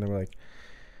everything. And they were like,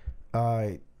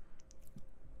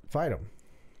 fight him.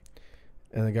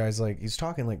 And the guy's like, he's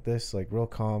talking like this, like real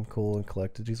calm, cool, and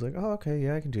collected. He's like, oh, okay,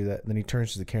 yeah, I can do that. And then he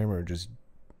turns to the camera and just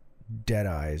dead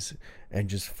eyes and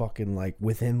just fucking like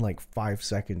within like 5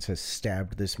 seconds has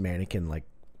stabbed this mannequin like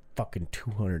fucking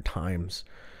 200 times.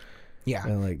 Yeah.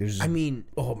 And like, there's just, I mean,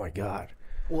 oh my God.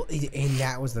 well, and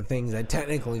that was the thing that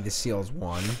technically the SEALs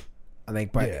won. I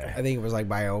think it was like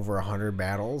by over 100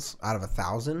 battles out of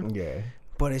 1,000. Yeah.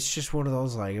 But it's just one of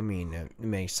those, like, I mean, it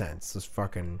makes sense. This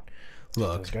fucking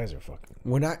look. Those guys are fucking.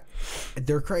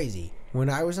 They're crazy. When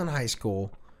I was in high school,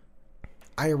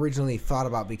 I originally thought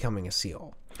about becoming a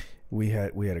SEAL. We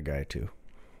had a guy too.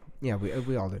 Yeah,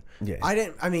 we all did. Yeah.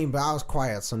 But I was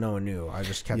quiet, so no one knew. I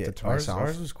just kept it to myself.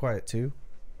 Ours was quiet too,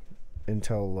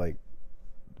 until like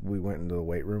we went into the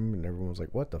weight room and everyone was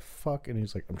like, "What the fuck?" And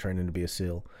he's like, "I'm training to be a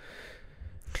SEAL."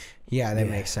 Yeah, that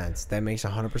makes sense. That makes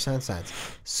 100% sense.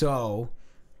 So,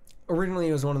 originally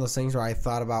it was one of those things where I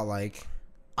thought about like,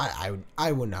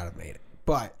 I would not have made it,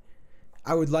 but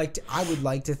I would like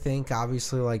to think,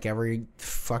 obviously, like every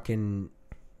fucking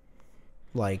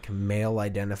like male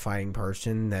identifying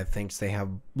person that thinks they have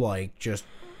like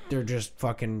they're just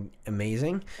fucking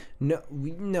amazing. No,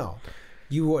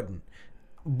 you wouldn't.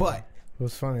 But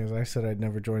What's funny is I said I'd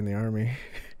never join the army.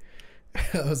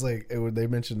 I was like, when they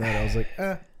mentioned that, I was like,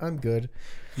 I'm good.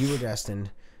 you were destined.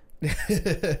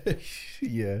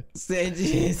 Yeah.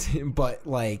 But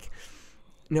like,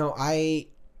 no,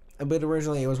 but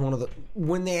originally it was one of the,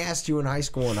 when they asked you in high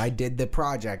school and I did the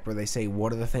project where they say,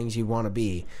 what are the things you want to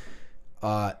be?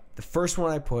 The first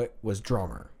one I put was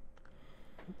drummer.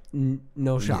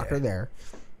 No shocker there.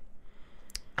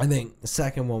 I think the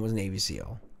second one was Navy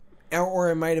SEAL.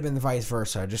 Or it might have been the vice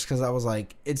versa, just because I was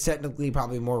like, it's technically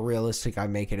probably more realistic I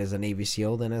make it as a Navy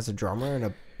SEAL than as a drummer in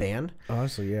a band.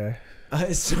 Honestly, yeah.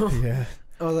 So Yeah.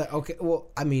 I was like, okay, well,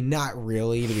 I mean, not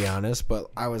really, to be honest, but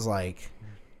I was like,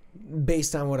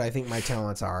 based on what I think my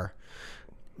talents are,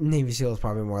 Navy SEAL is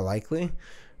probably more likely.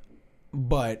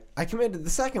 But I committed to the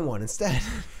second one instead.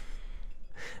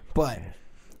 But,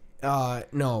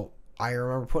 no, I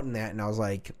remember putting that, and I was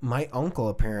like, my uncle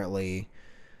apparently,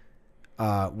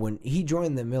 when he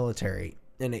joined the military,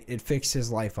 and it fixed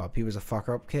his life up. He was a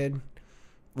fuck-up kid.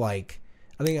 Like,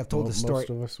 I think I've told the story. Most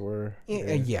of us were.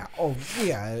 Yeah. Oh,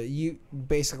 yeah. You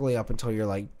basically up until you're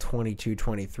like 22,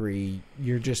 23,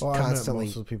 you're just constantly.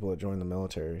 Most of the people that joined the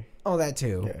military. Oh, that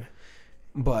too. Yeah.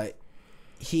 But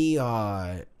he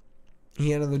ended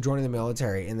up joining the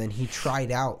military, and then he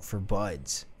tried out for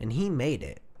Buds, and he made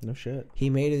it. No shit.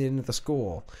 He made it into the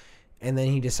school, and then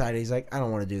he decided he's like, I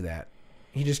don't want to do that.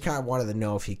 He just kind of wanted to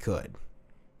know if he could,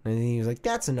 and he was like,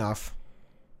 that's enough.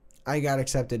 I got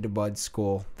accepted to Bud's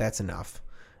school. That's enough.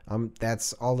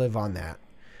 I'll live on that.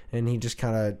 And he just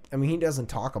kind of, I mean, he doesn't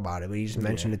talk about it, but he just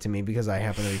mentioned it to me because I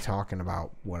happened to be talking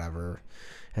about whatever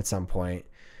at some point.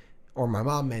 Or my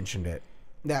mom mentioned it.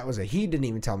 That was it. He didn't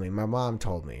even tell me. My mom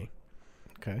told me.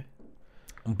 Okay.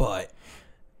 But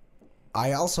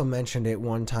I also mentioned it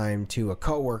one time to a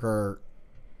coworker,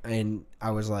 and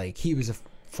I was like, he was a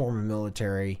former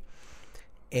military,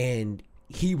 and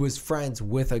he was friends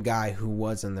with a guy who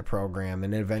was in the program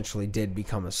and eventually did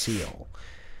become a SEAL.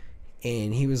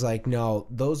 And he was like, no,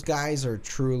 those guys are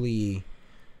truly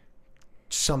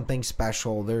something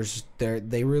special.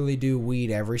 They really do weed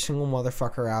every single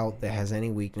motherfucker out that has any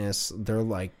weakness.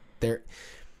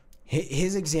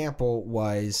 His example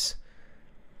was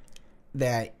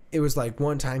that it was like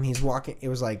one time he's walking, it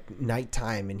was like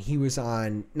nighttime, and he was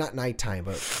on, not nighttime,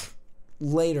 but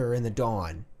later in the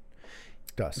dawn.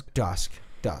 Dusk.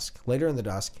 Later in the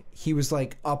dusk, he was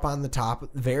like up on the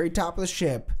very top of the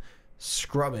ship,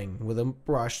 scrubbing with a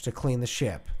brush to clean the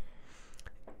ship.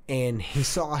 And he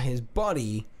saw his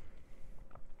buddy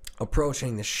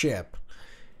approaching the ship.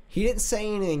 He didn't say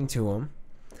anything to him,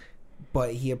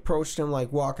 but he approached him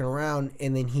like walking around,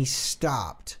 and then he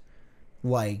stopped,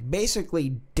 like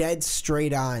basically dead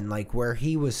straight on, like where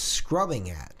he was scrubbing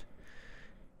at.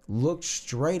 Looked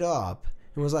straight up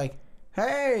and was like,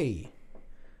 hey,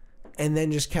 and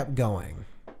then just kept going.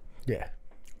 Yeah.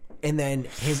 And then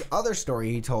his other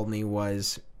story he told me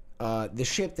was the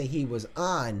ship that he was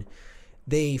on,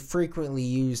 they frequently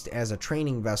used as a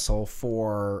training vessel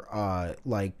for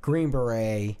like Green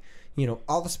Beret, you know,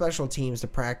 all the special teams to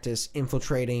practice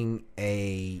infiltrating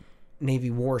a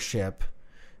Navy warship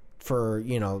for,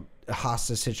 you know, a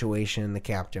hostage situation, the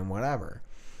captain, whatever.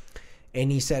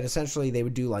 And he said essentially they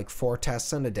would do like 4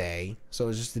 tests in a day. So it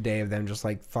was just a day of them just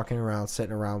like fucking around,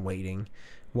 sitting around waiting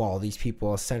while these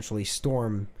people essentially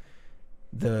storm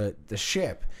the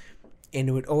ship. And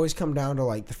it would always come down to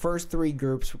like the first 3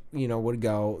 groups, you know, would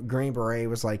go. Green Beret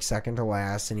was like second to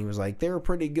last, and he was like, they were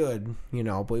pretty good, you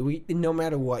know, but no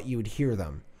matter what, you would hear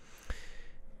them.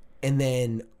 And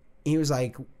then he was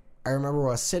like, I remember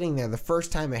us sitting there the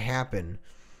first time it happened.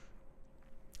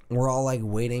 We're all like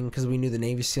waiting because we knew the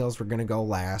Navy SEALs were going to go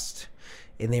last,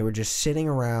 and they were just sitting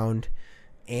around.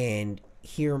 And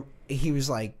he was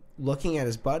like looking at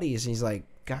his buddies, and he's like,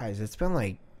 guys, it's been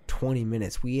like 20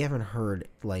 minutes. We haven't heard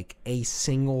like a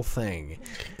single thing.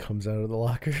 Comes out of the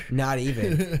locker. Not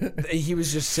even. He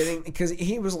was just sitting because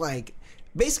he was like,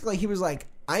 basically he was like,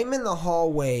 I'm in a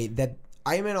hallway that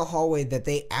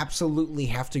they absolutely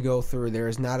have to go through. There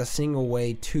is not a single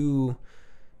way to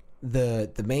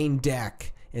the main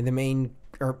deck and the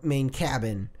main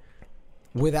cabin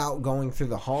without going through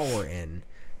the hall we're in.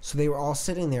 So they were all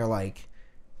sitting there like,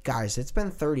 guys, it's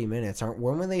been 30 minutes.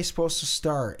 When were they supposed to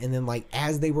start? And then, like,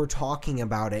 as they were talking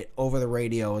about it over the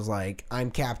radio, it was like, I'm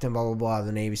Captain blah, blah, blah, of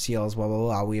the Navy SEALs, blah, blah,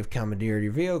 blah. We have commandeered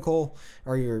your vehicle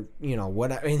or your, you know,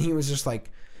 whatever. And he was just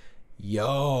like,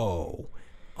 yo,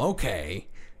 okay,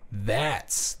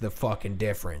 that's the fucking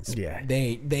difference. Yeah.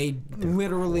 They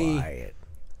literally, quiet.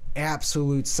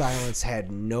 Absolute silence,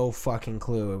 had no fucking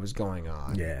clue it was going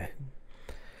on. Yeah.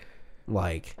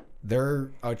 Like, they're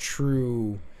a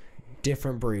true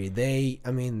different breed.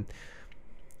 I mean,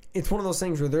 it's one of those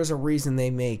things where there's a reason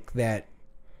they make that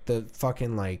the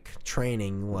fucking like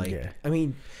training, like, yeah. I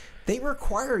mean, they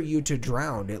require you to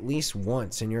drown at least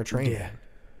once in your training. Yeah.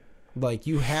 Like,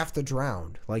 you have to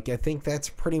drown. Like, I think that's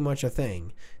pretty much a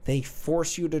thing. They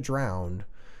force you to drown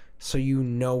so you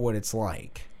know what it's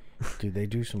like. Dude, they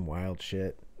do some wild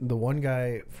shit. The one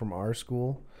guy from our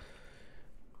school,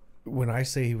 when I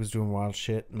say he was doing wild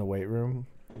shit in the weight room,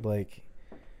 like,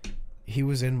 he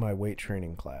was in my weight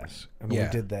training class. I mean, we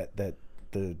did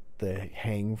the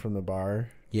hang from the bar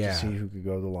to see who could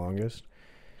go the longest.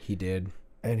 He did.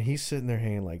 And he's sitting there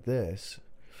hanging like this.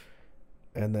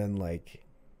 And then, like,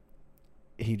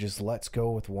 he just lets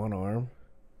go with one arm,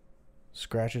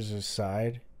 scratches his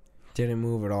side. Didn't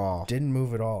move at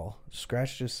all.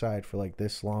 Scratched his side for like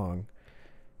this long,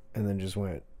 and then just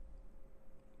went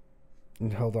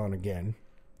and held on again.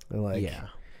 And like,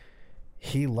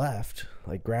 he left,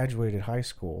 like, graduated high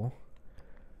school.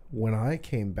 When I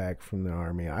came back from the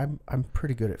Army, I'm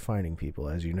pretty good at finding people,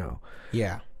 as you know.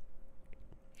 Yeah.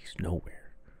 He's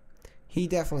nowhere. He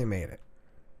definitely made it.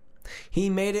 He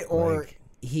made it, or like,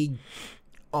 he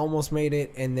almost made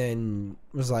it and then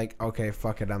was like, okay,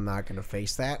 fuck it, I'm not going to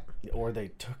face that. Or they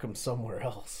took him somewhere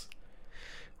else.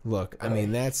 Look, I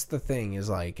mean, that's the thing is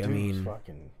like, dude, I mean, he was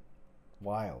fucking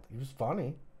wild. He was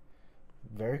funny.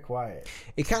 Very quiet.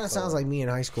 It kind of sounds like me in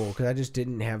high school because I just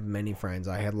didn't have many friends.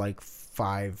 I had like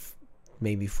 5,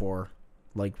 maybe 4,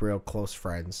 like real close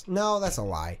friends. No, that's a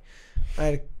lie. I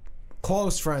had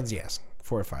close friends, yes,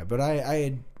 4 or 5. But I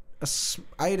had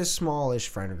I had a smallish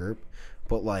friend group,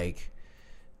 but like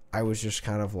I was just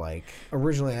kind of like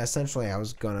essentially I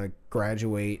was gonna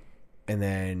graduate and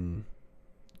then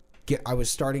I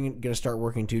was gonna start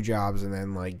working 2 jobs and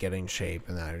then like get in shape,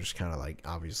 and then I just kind of like,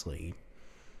 obviously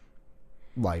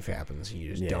life happens,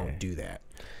 you just don't do that.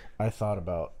 I thought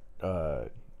about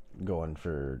going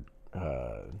for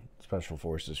special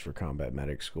forces for combat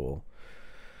medic school,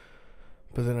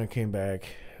 but then I came back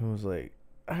and was like,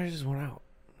 I just went out.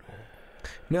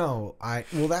 No,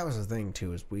 well, that was the thing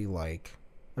too, is we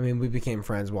became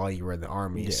friends while you were in the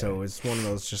Army, so it's one of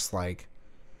those just like,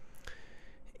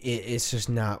 it's just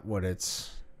not what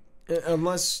it's,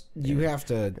 unless you have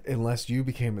to, unless you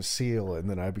became a SEAL and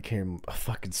then I became a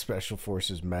fucking special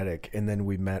forces medic, and then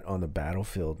we met on the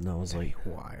battlefield, and I was like,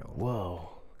 wild. Whoa.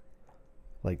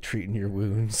 Like treating your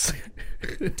wounds.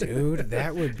 Dude,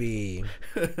 that would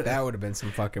have been some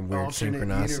fucking weird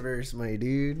synchronicity. Universe, my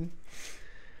dude.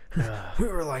 We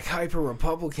were like hyper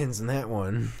Republicans in that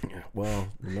one. Well,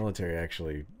 the military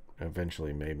actually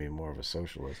eventually made me more of a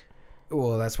socialist.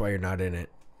 Well, that's why you're not in it.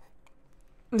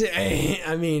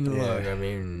 I mean, look,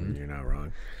 you're not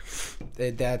wrong.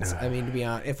 That's, I mean, to be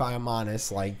honest, if I'm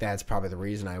honest, like, that's probably the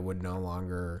reason I would no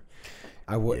longer,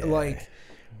 like,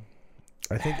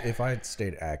 I think if I had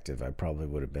stayed active, I probably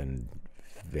would have been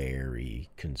very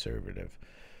conservative.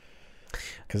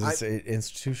 Because it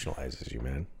institutionalizes you,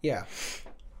 man. Yeah.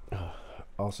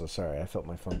 Also, sorry, I felt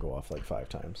my phone go off like 5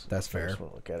 times. That's fair. I just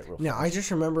want to look at it real No, fast. I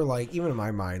just remember, like, even in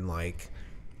my mind, like,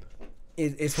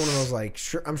 it's one of those, like,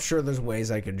 I'm sure there's ways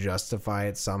I could justify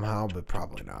it somehow, but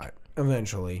probably not.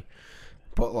 Eventually.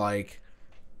 But, like,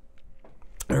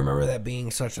 I remember that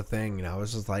being such a thing, and I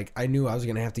was just like, I knew I was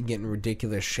going to have to get in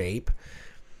ridiculous shape.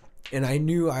 And I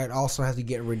knew I'd also have to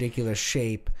get in ridiculous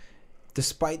shape,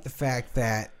 despite the fact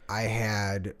that I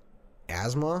had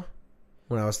asthma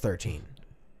when I was 13.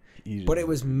 But it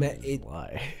was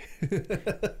why?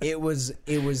 it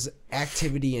was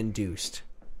activity induced,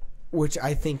 which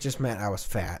I think just meant I was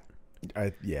fat.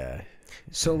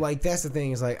 So like, that's the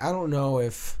thing, is like, I don't know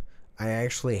if I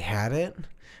actually had it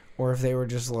or if they were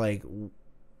just like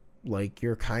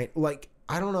you're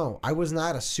I don't know. I was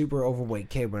not a super overweight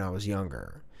kid when I was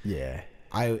younger. Yeah.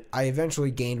 I eventually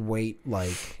gained weight,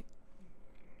 like,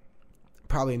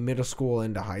 probably middle school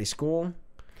into high school.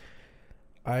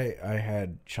 I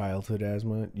had childhood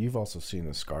asthma. You've also seen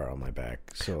the scar on my back.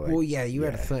 So like, well, yeah, you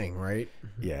had a thing, right?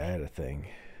 Yeah, I had a thing.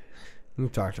 We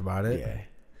talked about it. Yeah.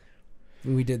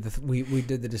 We did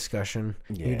the discussion.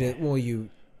 Yeah. You did. Well, you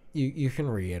can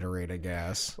reiterate, I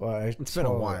guess. Well, it's been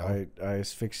a while. I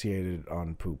asphyxiated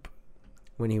on poop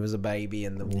when he was a baby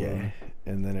in the womb. Yeah,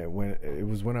 and then it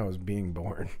was when I was being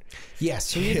born. Yes,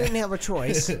 so you didn't have a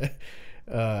choice.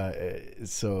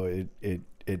 So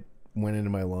it went into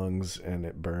my lungs and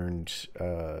it burned,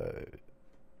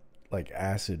 like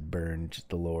acid burned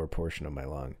the lower portion of my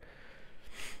lung.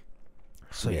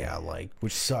 So yeah, like,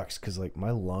 which sucks because like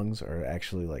my lungs are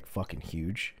actually like fucking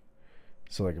huge.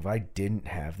 So like if I didn't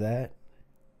have that,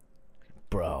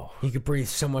 bro, you could breathe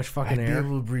so much fucking air. I'd be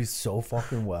able to breathe so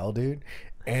fucking well, dude.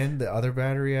 And the other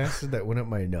battery acid that went up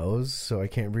my nose, so I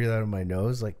can't breathe out of my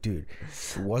nose. Like, dude,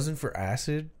 if it wasn't for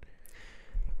acid,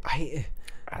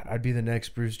 I'd be the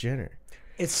next Bruce Jenner.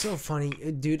 It's so funny,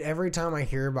 dude. Every time I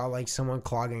hear about like someone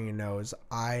clogging a nose,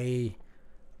 I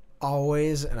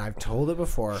always, and I've told it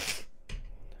before,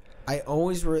 I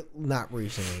always not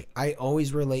recently. I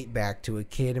always relate back to a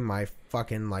kid in my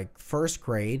fucking like first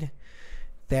grade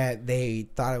that they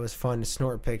thought it was fun to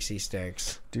snort pixie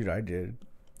sticks. Dude, I did.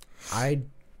 I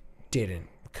didn't,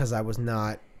 because I was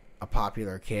not a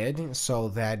popular kid, so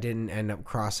that didn't end up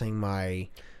crossing my...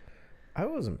 I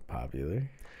wasn't popular.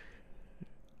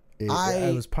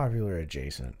 I was popular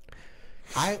adjacent.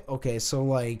 Okay, so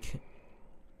like,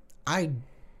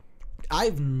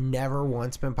 I've never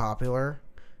once been popular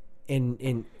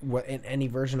in any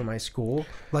version of my school.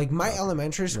 Like, my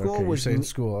elementary school was... You're saying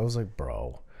school. I was like,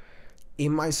 bro.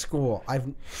 In my school,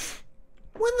 when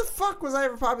the fuck was I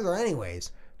ever popular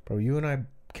anyways? Bro, you and I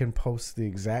can post the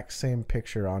exact same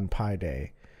picture on Pi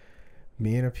Day.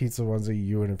 Me in a pizza onesie,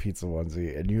 you in a pizza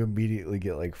onesie, and you immediately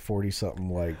get like 40-something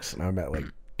likes, and I'm at like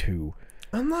 2.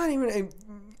 I'm not even...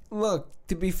 Look,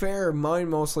 to be fair, mine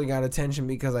mostly got attention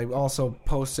because I also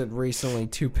posted recently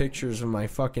 2 pictures of my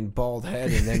fucking bald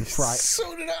head and then fried...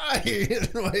 So did I!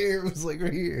 My hair was like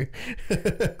right here.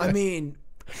 I mean,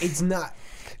 it's not...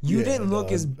 You didn't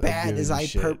look as bad as I...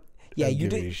 Yeah, you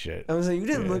did. I was like, you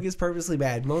didn't look as purposely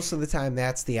bad. Most of the time,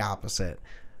 that's the opposite.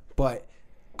 But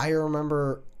I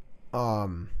remember,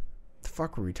 the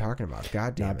fuck were we talking about?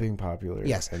 God damn Not it. being popular.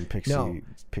 Yes. And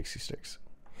pixie sticks.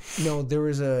 No, there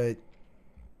was a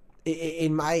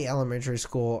in my elementary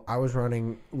school, I was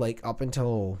running like up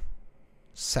until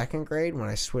 2nd grade when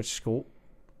I switched school.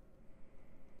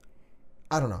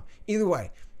 I don't know. Either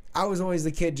way, I was always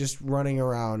the kid just running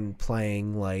around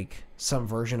playing like some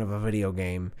version of a video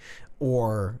game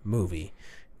or movie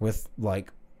with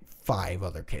like 5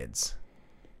 other kids.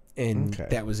 And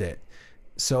that was it.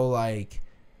 So like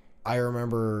I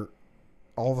remember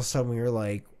all of a sudden we were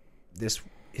like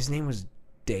his name was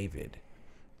David.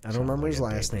 I don't remember his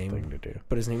last name,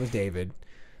 but his name was David.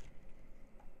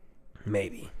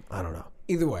 Maybe. I don't know.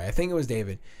 Either way, I think it was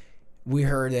David. We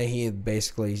heard that he had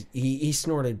basically he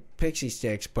snorted pixie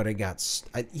sticks, but it got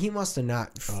he must have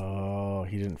not. Oh,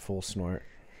 he didn't full snort.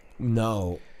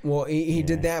 No, well he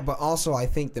did that, but also I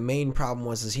think the main problem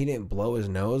was he didn't blow his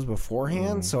nose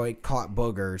beforehand, so it caught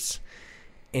boogers,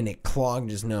 and it clogged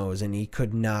his nose, and he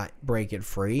could not break it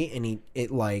free, and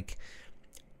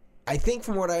I think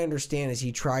from what I understand is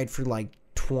he tried for like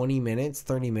 20 minutes,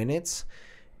 30 minutes,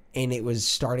 and it was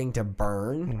starting to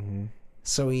burn,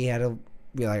 so he had to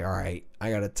be like, all right, I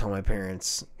gotta tell my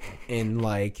parents, and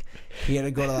like he had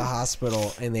to go to the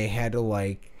hospital, and they had to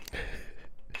like,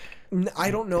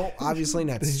 I don't know, obviously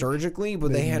not surgically,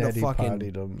 but they had to fucking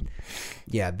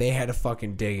they had to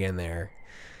fucking dig in there,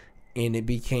 and it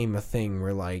became a thing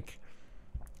where like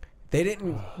they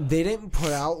didn't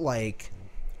put out like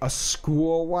a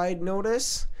school-wide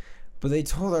notice, but they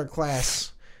told our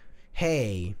class,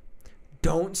 hey,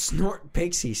 don't snort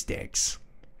pixie sticks.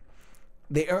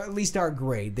 Or at least our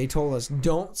grade, they told us,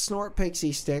 don't snort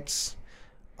pixie sticks.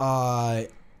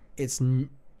 It's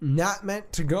not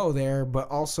meant to go there,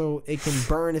 but also it can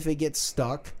burn if it gets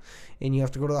stuck, and you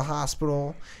have to go to the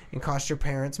hospital and cost your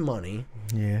parents money.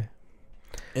 Yeah.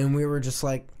 And we were just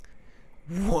like,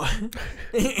 what?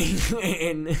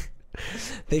 And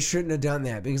they shouldn't have done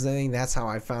that, because I think that's how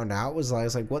I found out. I was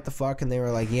like, what the fuck? And they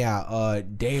were like, yeah,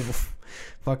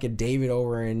 fucking David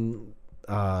over in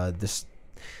this.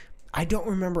 I don't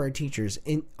remember our teachers.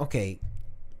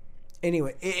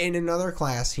 Anyway, in another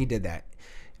class, he did that.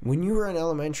 When you were in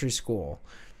elementary school,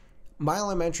 my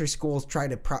elementary schools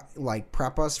tried to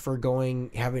prep us for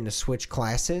having to switch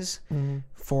classes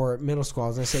for middle school. I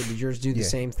was gonna say, did yours do the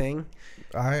same thing?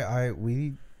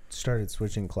 We started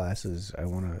switching classes. I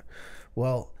went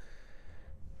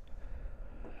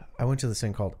to this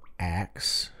thing called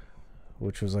ACTS,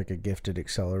 which was like a gifted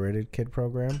accelerated kid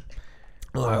program.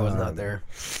 Oh, I was not there.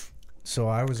 So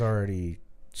I was already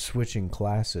switching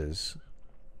classes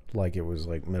like it was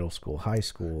like middle school, high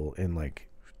school, in like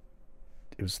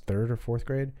it was 3rd or 4th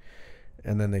grade.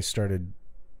 And then they started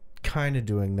kind of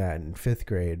doing that in 5th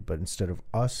grade, but instead of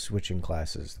us switching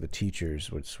classes, the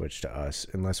teachers would switch to us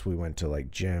unless we went to like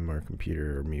gym or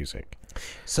computer or music.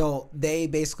 So they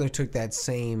basically took that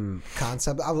same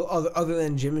concept other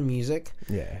than gym and music.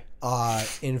 Yeah.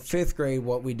 In 5th grade,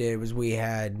 what we did was we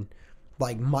had,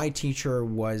 like, my teacher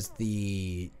was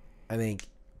I think,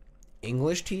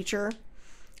 English teacher.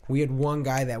 We had one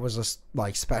guy that was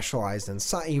specialized in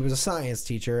science. He was a science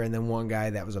teacher, and then one guy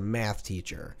that was a math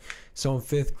teacher. So in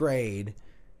 5th grade,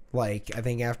 like, I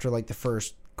think after like the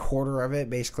first quarter of it,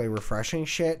 basically refreshing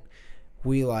shit,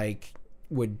 we like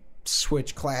would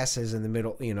switch classes in the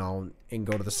middle, and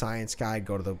go to the science guy,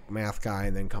 go to the math guy,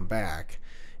 and then come back.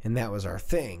 And that was our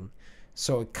thing.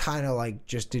 So it kind of like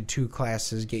just did 2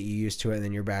 classes, get you used to it, and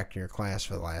then you're back in your class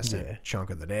for the last chunk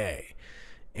of the day.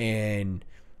 And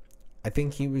I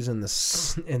think he was in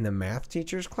the math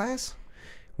teacher's class,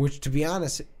 which, to be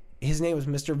honest, his name was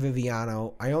Mr.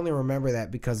 Viviano. I only remember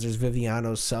that because there's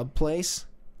Viviano's sub place,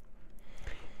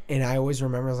 and I always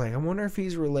remember, I was like, I wonder if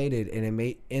he's related. And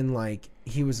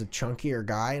he was a chunkier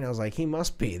guy, and I was like, he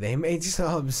must be. They made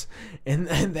subs, and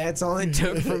that's all it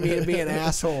took for me to be an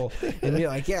asshole and be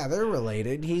like, yeah, they're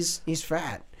related. He's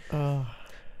fat.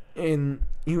 And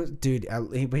he was, dude,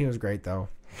 he was great though.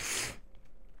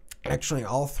 Actually,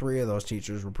 all 3 of those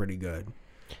teachers were pretty good.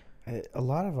 A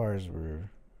lot of ours were.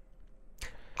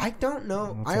 I don't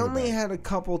know. I only had a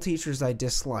couple teachers I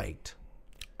disliked.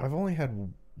 I've only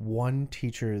had one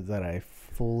teacher that I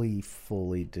fully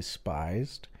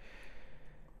despised,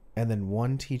 and then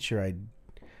one teacher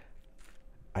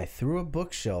I threw a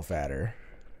bookshelf at her,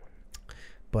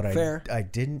 but I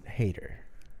didn't hate her.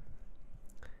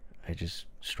 I just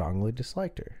strongly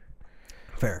disliked her.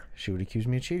 Fair. She would accuse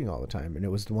me of cheating all the time, and it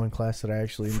was the one class that I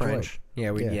actually enjoyed. French.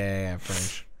 Yeah,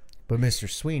 French. But Mr.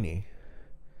 Sweeney,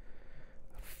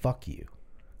 fuck you.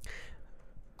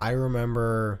 I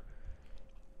remember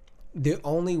the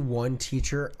only one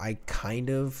teacher I kind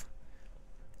of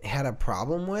had a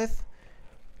problem with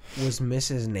was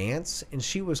Mrs. Nance, and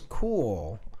she was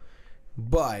cool,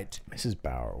 but Mrs.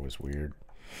 Bauer was weird.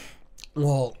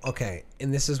 Well, okay,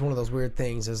 and this is one of those weird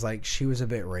things. Is like she was a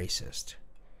bit racist.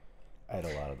 I had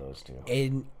a lot of those too.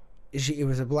 And it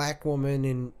was a black woman,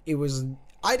 and it was.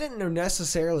 I didn't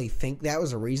necessarily think that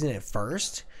was a reason at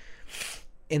first,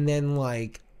 and then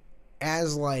like,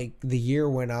 as like the year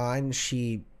went on,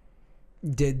 she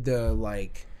did the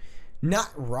like, not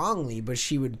wrongly, but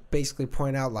she would basically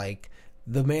point out like.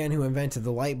 The man who invented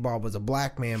the light bulb was a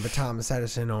black man, but Thomas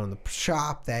Edison owned the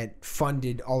shop that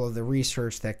funded all of the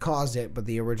research that caused it, but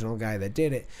the original guy that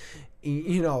did it,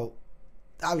 you know,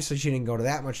 obviously she didn't go to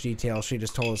that much detail. She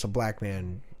just told us a black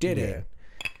man did it.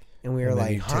 And we were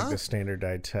like, you take the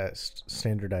standardized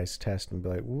test and be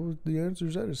like, well, the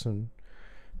answer's Edison.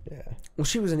 Yeah. Well,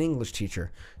 she was an English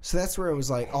teacher. So that's where it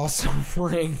was like also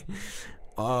like,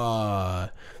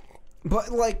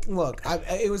 but like, look,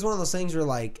 it was one of those things where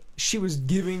like she was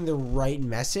giving the right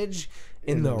message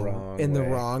in the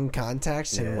wrong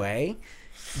context and way,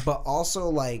 but also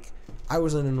like I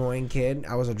was an annoying kid.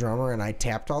 I was a drummer and I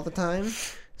tapped all the time,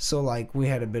 so like we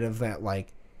had a bit of that like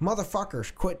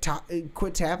motherfuckers quit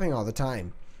tapping all the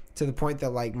time, to the point that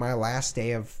like my last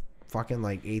day of fucking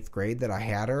like 8th grade that I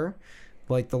had her.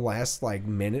 Like the last like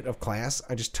minute of class,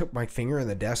 I just took my finger in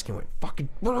the desk and went fucking,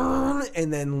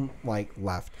 and then like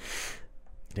left.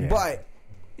 Yeah. But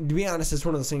to be honest, it's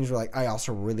one of those things where like I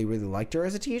also really liked her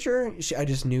as a teacher. I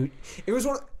just knew it was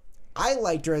one. I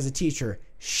liked her as a teacher.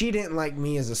 She didn't like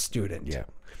me as a student. Yeah,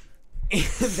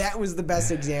 that was the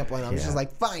best example, and I was just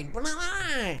like, fine.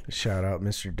 Shout out,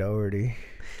 Mr. Doherty.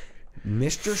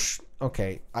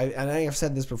 Okay, I think I've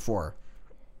said this before.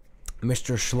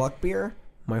 Mr. Schluckbeer.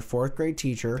 My 4th grade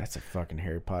teacher. That's a fucking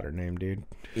Harry Potter name, dude.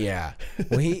 Yeah.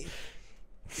 Well,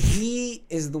 he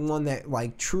is the one that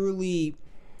like truly,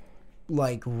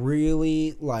 like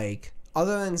really like,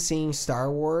 other than seeing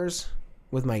Star Wars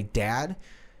with my dad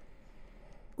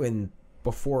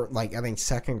before like I think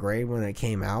 2nd grade when it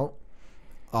came out,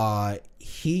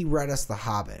 he read us The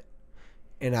Hobbit,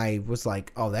 and I was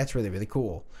like, oh, that's really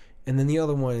cool. And then the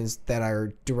other one is that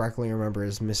I directly remember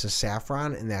is Mrs.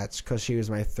 Saffron, and that's because she was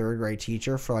my 3rd grade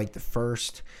teacher for like the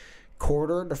first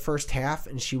quarter, the first half,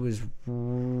 and she was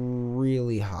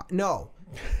really hot. No,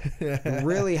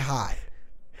 really hot.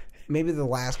 Maybe the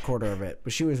last quarter of it,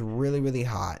 but she was really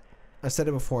hot. I said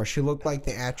it before. She looked like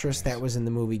the actress that was in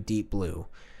the movie Deep Blue.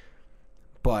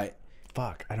 But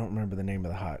fuck, I don't remember the name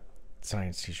of the hot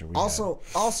science teacher we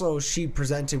also she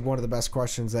presented one of the best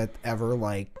questions that ever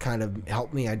like kind of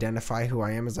helped me identify who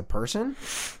I am as a person.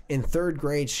 In 3rd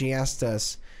grade, she asked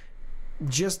us,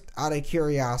 just out of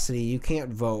curiosity, you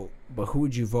can't vote, but who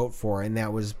would you vote for? And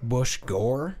that was Bush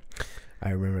Gore.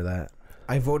 I remember that.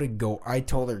 I voted Gore. I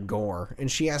told her Gore,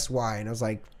 and she asked why, and I was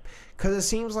like, because it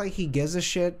seems like he gives a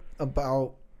shit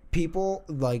about people,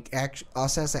 like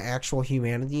us as an actual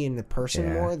humanity and the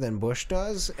person more than Bush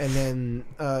does. And then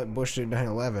Bush did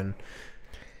 9/11.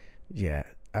 Yeah,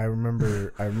 I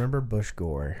remember Bush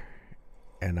Gore,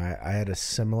 and I had a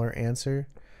similar answer,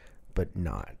 but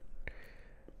not.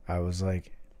 I was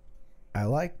like, I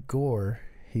like Gore.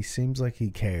 He seems like he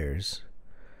cares.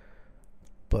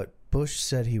 But Bush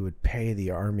said he would pay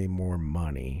the army more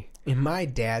money. And my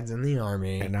dad's in the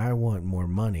army. And I want more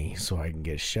money so I can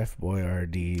get Chef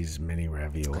Boyardee's mini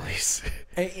raviolis.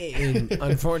 And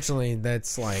unfortunately,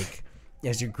 that's like,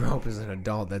 as you grow up as an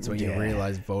adult, that's what you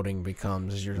realize voting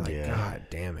becomes. You're like, God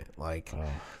damn it. Like,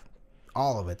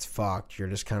 all of it's fucked. You're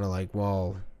just kind of like,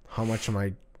 well, how much am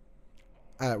I...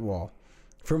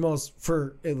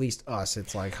 for at least us,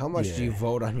 it's like, how much do you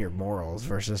vote on your morals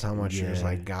versus how much you're just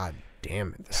like, God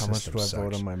damn it, how much do I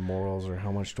vote on my morals, or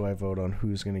how much do I vote on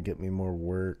who's going to get me more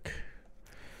work?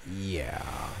 Yeah.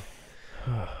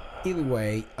 Either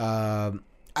way, I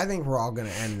think we're all going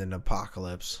to end in an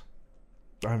apocalypse.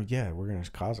 Yeah, we're going to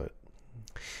cause it.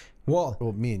 Well,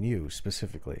 me and you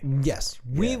specifically. Yes,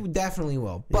 we definitely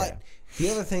will. But the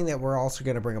other thing that we're also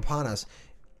going to bring upon us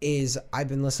is I've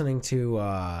been listening to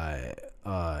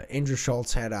Andrew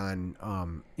Schultz had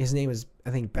on his name is, I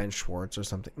think, Ben Schwartz or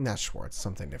something. Not Schwartz,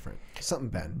 something different. Something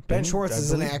Ben. Ben Schwartz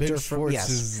is an actor from Schwartz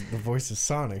is the voice of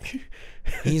Sonic.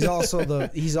 He's also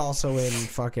in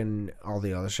fucking all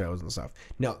the other shows and stuff.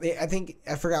 No,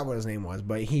 I forgot what his name was,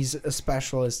 but he's a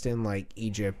specialist in like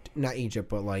not Egypt,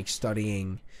 but like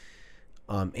studying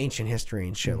ancient history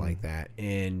and shit like that.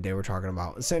 And they were talking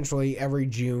about essentially every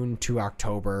June to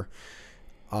October,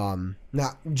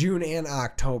 not June and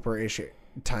October-ish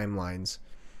timelines,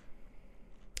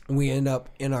 we end up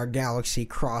in our galaxy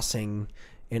crossing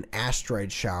an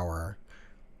asteroid shower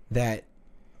that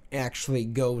actually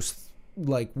goes,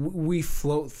 like, we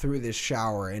float through this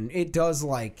shower, and it does,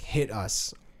 like, hit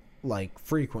us, like,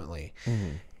 frequently.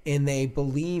 And they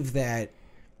believe that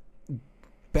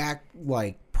back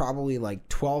like probably like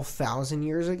 12,000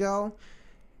 years ago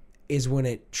is when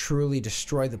it truly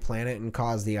destroyed the planet and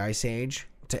caused the ice age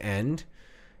to end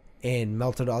and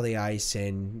melted all the ice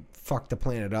and fucked the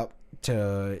planet up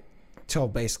till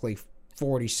basically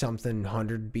 40 something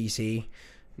 100 BC,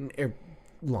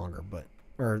 longer, but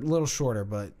or a little shorter,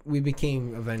 but we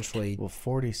became eventually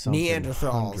 40 something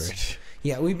Neanderthals.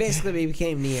 Yeah, we basically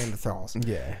became Neanderthals.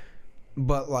 Yeah.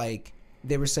 But like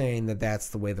they were saying that that's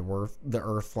the way the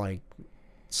earth like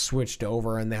switched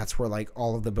over, and that's where like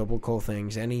all of the biblical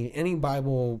things, any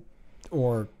Bible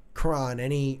or Quran,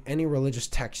 any religious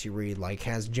text you read, like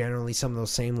has generally some of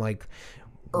those same like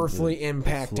earthly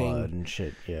impacting flood and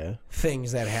shit, yeah,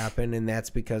 things that happen, and that's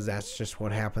because that's just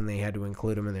what happened. They had to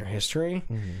include them in their history.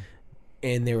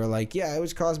 And they were like, yeah, it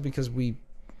was caused because we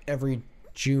every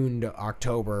June to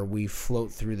October we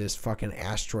float through this fucking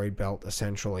asteroid belt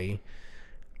essentially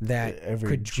that every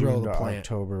could drill June the to planet.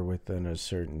 October within a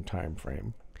certain time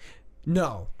frame.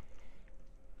 No,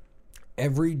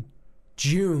 every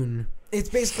June. It's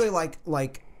basically like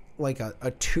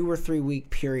a 2 or 3 week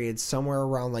period somewhere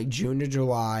around like June to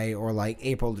July or like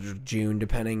April to June,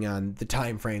 depending on the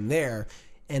time frame there,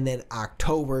 and then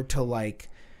October to like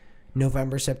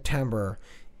November, September,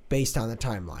 based on the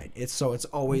timeline. It's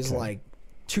always like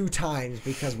 2 times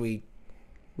because we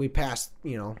pass,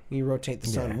 you rotate the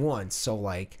sun once, so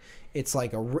like it's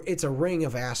a ring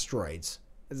of asteroids.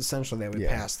 It's essentially that we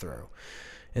pass through.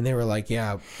 And they were like,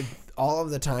 yeah, all of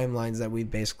the timelines that we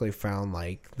basically found,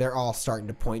 like, they're all starting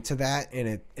to point to that.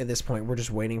 And at this point, we're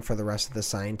just waiting for the rest of the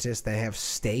scientists that have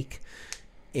stake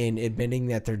in admitting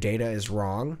that their data is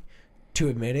wrong to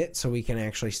admit it so we can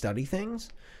actually study things.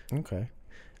 Okay.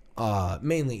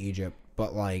 Mainly Egypt.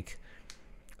 But, like,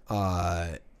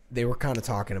 they were kind of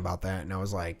talking about that. And I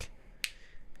was like,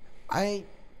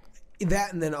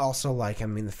 that and then also, like, I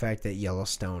mean, the fact that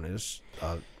Yellowstone is...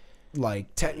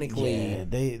 like technically, yeah,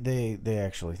 they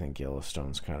actually think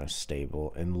Yellowstone's kind of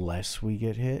stable unless we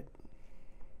get hit.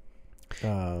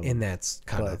 And that's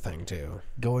kind of the thing too.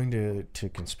 Going to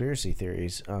conspiracy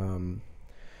theories, one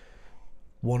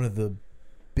of the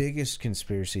biggest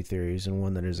conspiracy theories, and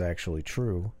one that is actually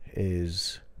true,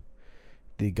 is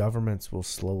the governments will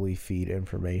slowly feed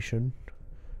information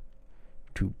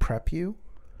to prep you.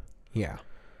 Yeah.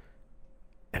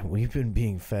 And we've been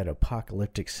being fed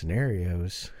apocalyptic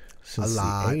scenarios since the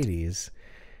 80s.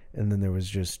 And then there was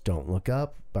just Don't Look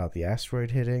Up about the asteroid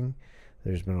hitting.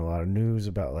 There's been a lot of news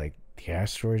about like the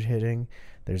asteroid hitting.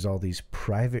 There's all these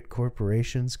private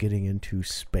corporations getting into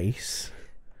space.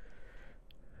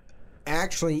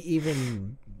 Actually,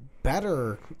 even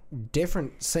better,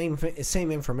 different, same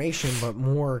information, but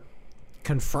more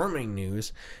confirming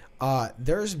news.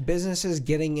 There's businesses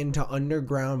getting into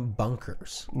underground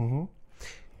bunkers. Mm-hmm.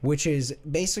 Which is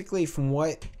basically, from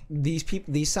what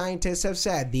these scientists have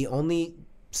said, the only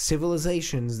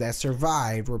civilizations that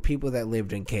survived were people that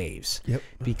lived in caves. Yep.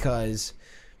 Because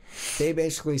they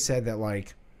basically said that,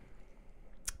 like,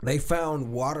 they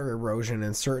found water erosion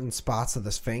in certain spots of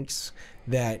the Sphinx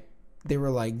that they were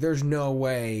like, there's no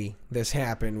way this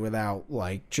happened without,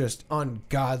 like, just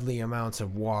ungodly amounts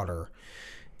of water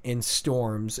in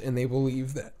storms. And they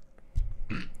believe that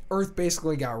Earth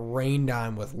basically got rained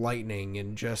on with lightning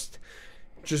and just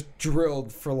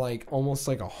drilled for like almost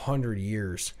like 100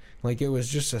 years. Like it was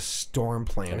just a storm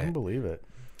planet. I can believe it.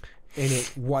 And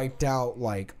it wiped out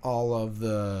like all of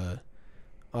the,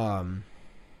 all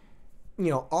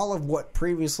of what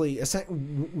previously,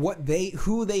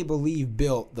 who they believe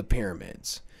built the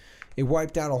pyramids. It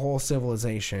wiped out a whole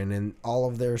civilization, and all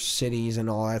of their cities and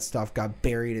all that stuff got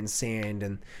buried in sand.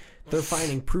 And they're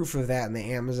finding proof of that in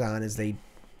the Amazon as they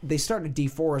started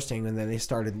deforesting, and then they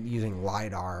started using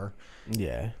LiDAR.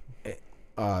 Yeah.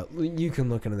 You can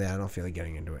look into that. I don't feel like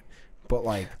getting into it. But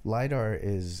like LiDAR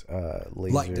is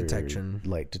laser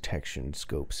light detection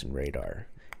scopes and radar.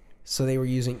 So they were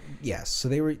using So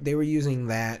they were using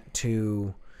that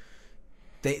to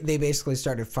they basically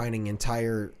started finding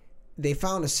they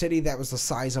found a city that was the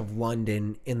size of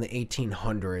London in the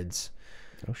 1800s.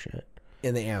 Oh shit.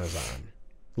 In the Amazon.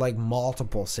 Like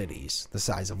multiple cities the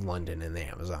size of London in the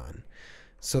Amazon.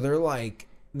 So they're like,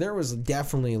 there was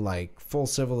definitely like full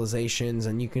civilizations,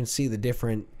 and you can see the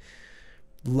different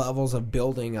levels of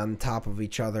building on top of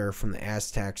each other from the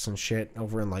Aztecs and shit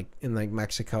over in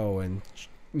Mexico and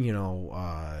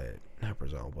not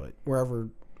Brazil, but wherever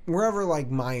like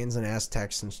Mayans and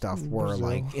Aztecs and stuff were, Brazil.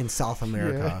 Like in South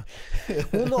America. Yeah.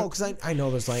 Well, no, because I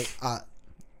know there's like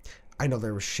I know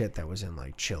there was shit that was in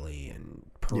like Chile and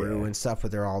Peru and stuff,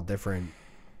 but they're all different,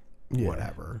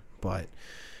 whatever. But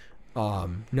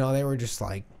no, they were just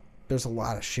like, there's a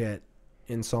lot of shit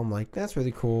And so I'm like, that's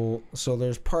really cool. So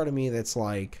there's part of me that's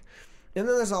like, and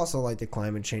then there's also like the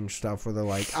climate change stuff where they're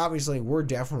like, obviously we're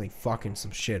definitely fucking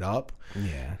some shit up.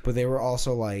 Yeah. But they were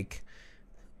also like,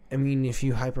 I mean, if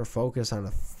you hyper focus on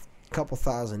a couple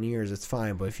thousand years, it's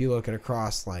fine. But if you look at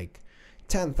across like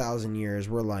 10,000 years,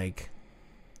 we're like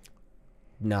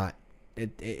not.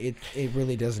 It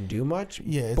really doesn't do much.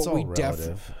 Yeah, it's all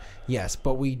relative. Yes,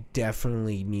 but we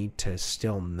definitely need to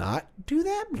still not do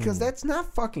that because that's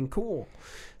not fucking cool.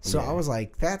 So I was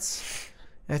like, that's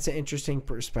an interesting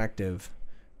perspective.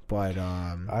 But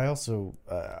I also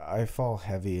I fall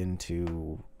heavy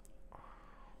into.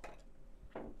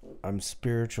 I'm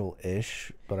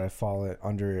spiritual-ish, but I fall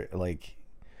under like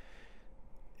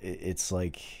it's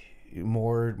like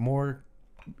more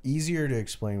easier to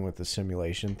explain with the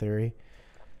simulation theory.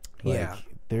 Like, yeah,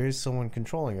 there is someone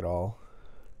controlling it all.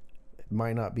 It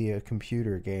might not be a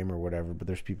computer game or whatever, but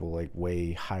there's people like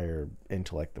way higher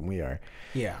intellect than we are.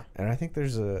 yeah, And I think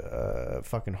there's a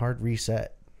fucking hard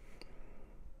reset.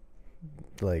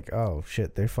 Like, oh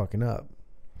shit, they're fucking up.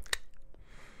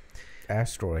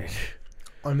 Asteroid.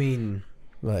 I mean,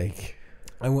 Like,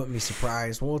 I wouldn't be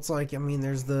surprised. Well, it's like, I mean,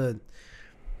 there's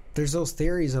those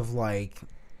theories of like,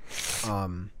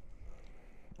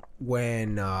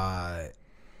 when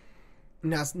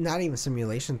not even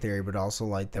simulation theory, but also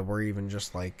like that we're even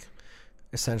just like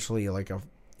essentially like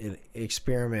an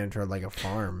experiment or like a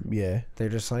farm. yeah. They're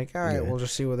just like, all right, Yeah. we'll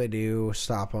just see what they do,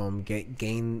 stop them,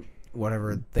 gain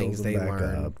whatever things them they back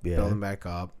learn, up, yeah. build them back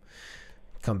up,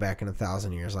 come back in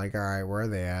 1,000 years. Like, all right, where are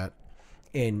they at?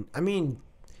 And I mean,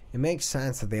 it makes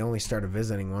sense that they only started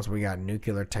visiting once we got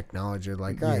nuclear technology.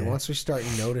 Like, all right, Yeah. once we start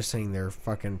noticing their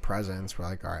fucking presence, we're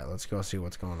like, all right, let's go see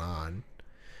what's going on.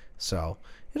 So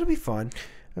it'll be fun.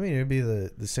 I mean, it'd be the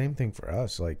same thing for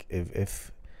us. Like,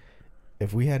 if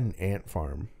we had an ant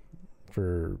farm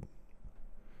for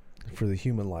the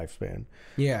human lifespan,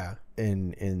 Yeah.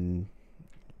 and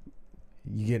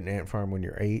you get an ant farm when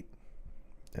you're 8,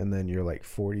 and then you're like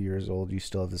 40 years old, you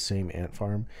still have the same ant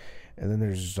farm, and then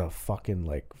there's just a fucking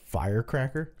like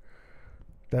firecracker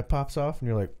that pops off, and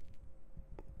you're like,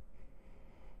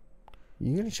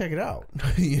 you're gonna check it out.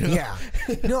 You know? Yeah.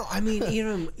 No, I mean,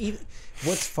 even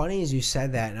what's funny is you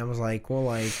said that, and I was like, well,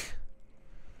 like,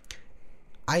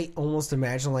 I almost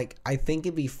imagine, like, I think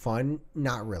it'd be fun,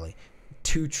 not really,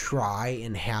 to try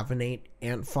and have an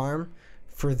ant farm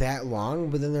for that long,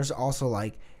 but then there's also,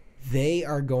 like, they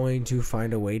are going to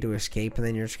find a way to escape, and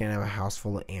then you're just going to have a house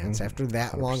full of ants. After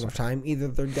that 100%. long of time, either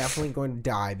they're definitely going to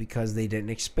die because they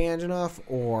didn't expand enough,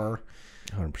 or...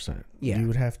 100%. Yeah. You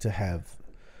would have to have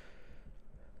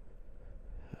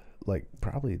like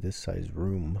probably this size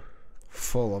room.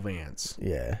 full of ants.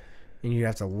 Yeah. And you'd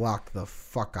have to lock the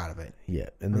fuck out of it. Yeah,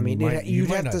 and then mean, you you'd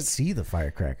might have not to see the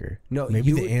firecracker. No, maybe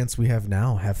you the would- ants we have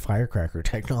now have firecracker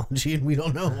technology, and we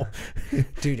don't know.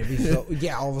 Dude, it'd be so,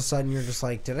 yeah, all of a sudden you're just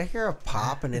like, did I hear a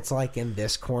pop? And it's like in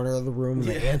this corner of the room, and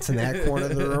the ants in that corner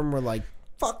of the room. We're like,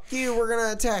 fuck you, we're going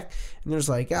to attack. And there's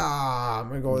like, I'm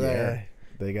going to go there.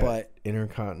 They got But-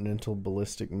 intercontinental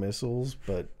ballistic missiles,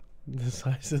 but the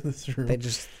size of this room. They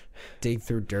just dig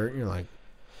through dirt, and you're like,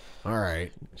 all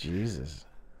right. Jesus.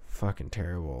 Fucking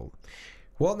terrible.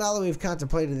 Well, now that we've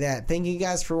contemplated that, thank you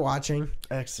guys for watching.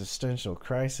 Existential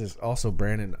crisis. Also,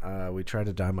 Brandon, we tried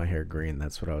to dye my hair green.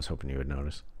 That's what I was hoping you would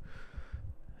notice.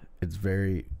 It's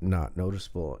very not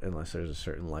noticeable unless there's a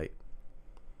certain light.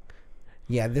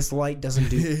 Yeah, this light doesn't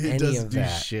do It any doesn't of do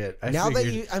that. shit. I Now that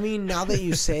figured- now that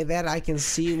you say that, I can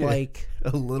see like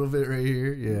a little bit right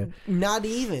here. Yeah, not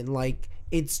even like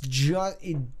it's just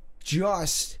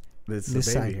it's the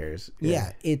This baby side. hairs.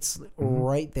 yeah, it's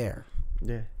right there.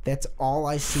 Yeah. That's all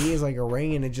I see is like a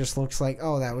ring, and it just looks like,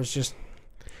 oh, that was just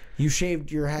you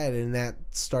shaved your head, and that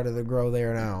started to grow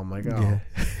there now. I'm like, oh, Yeah.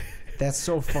 that's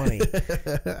so funny.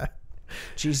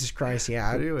 Jesus Christ,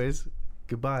 yeah. Anyways,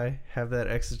 goodbye. Have that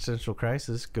existential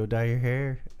crisis. Go dye your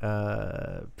hair.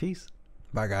 Peace.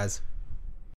 Bye, guys.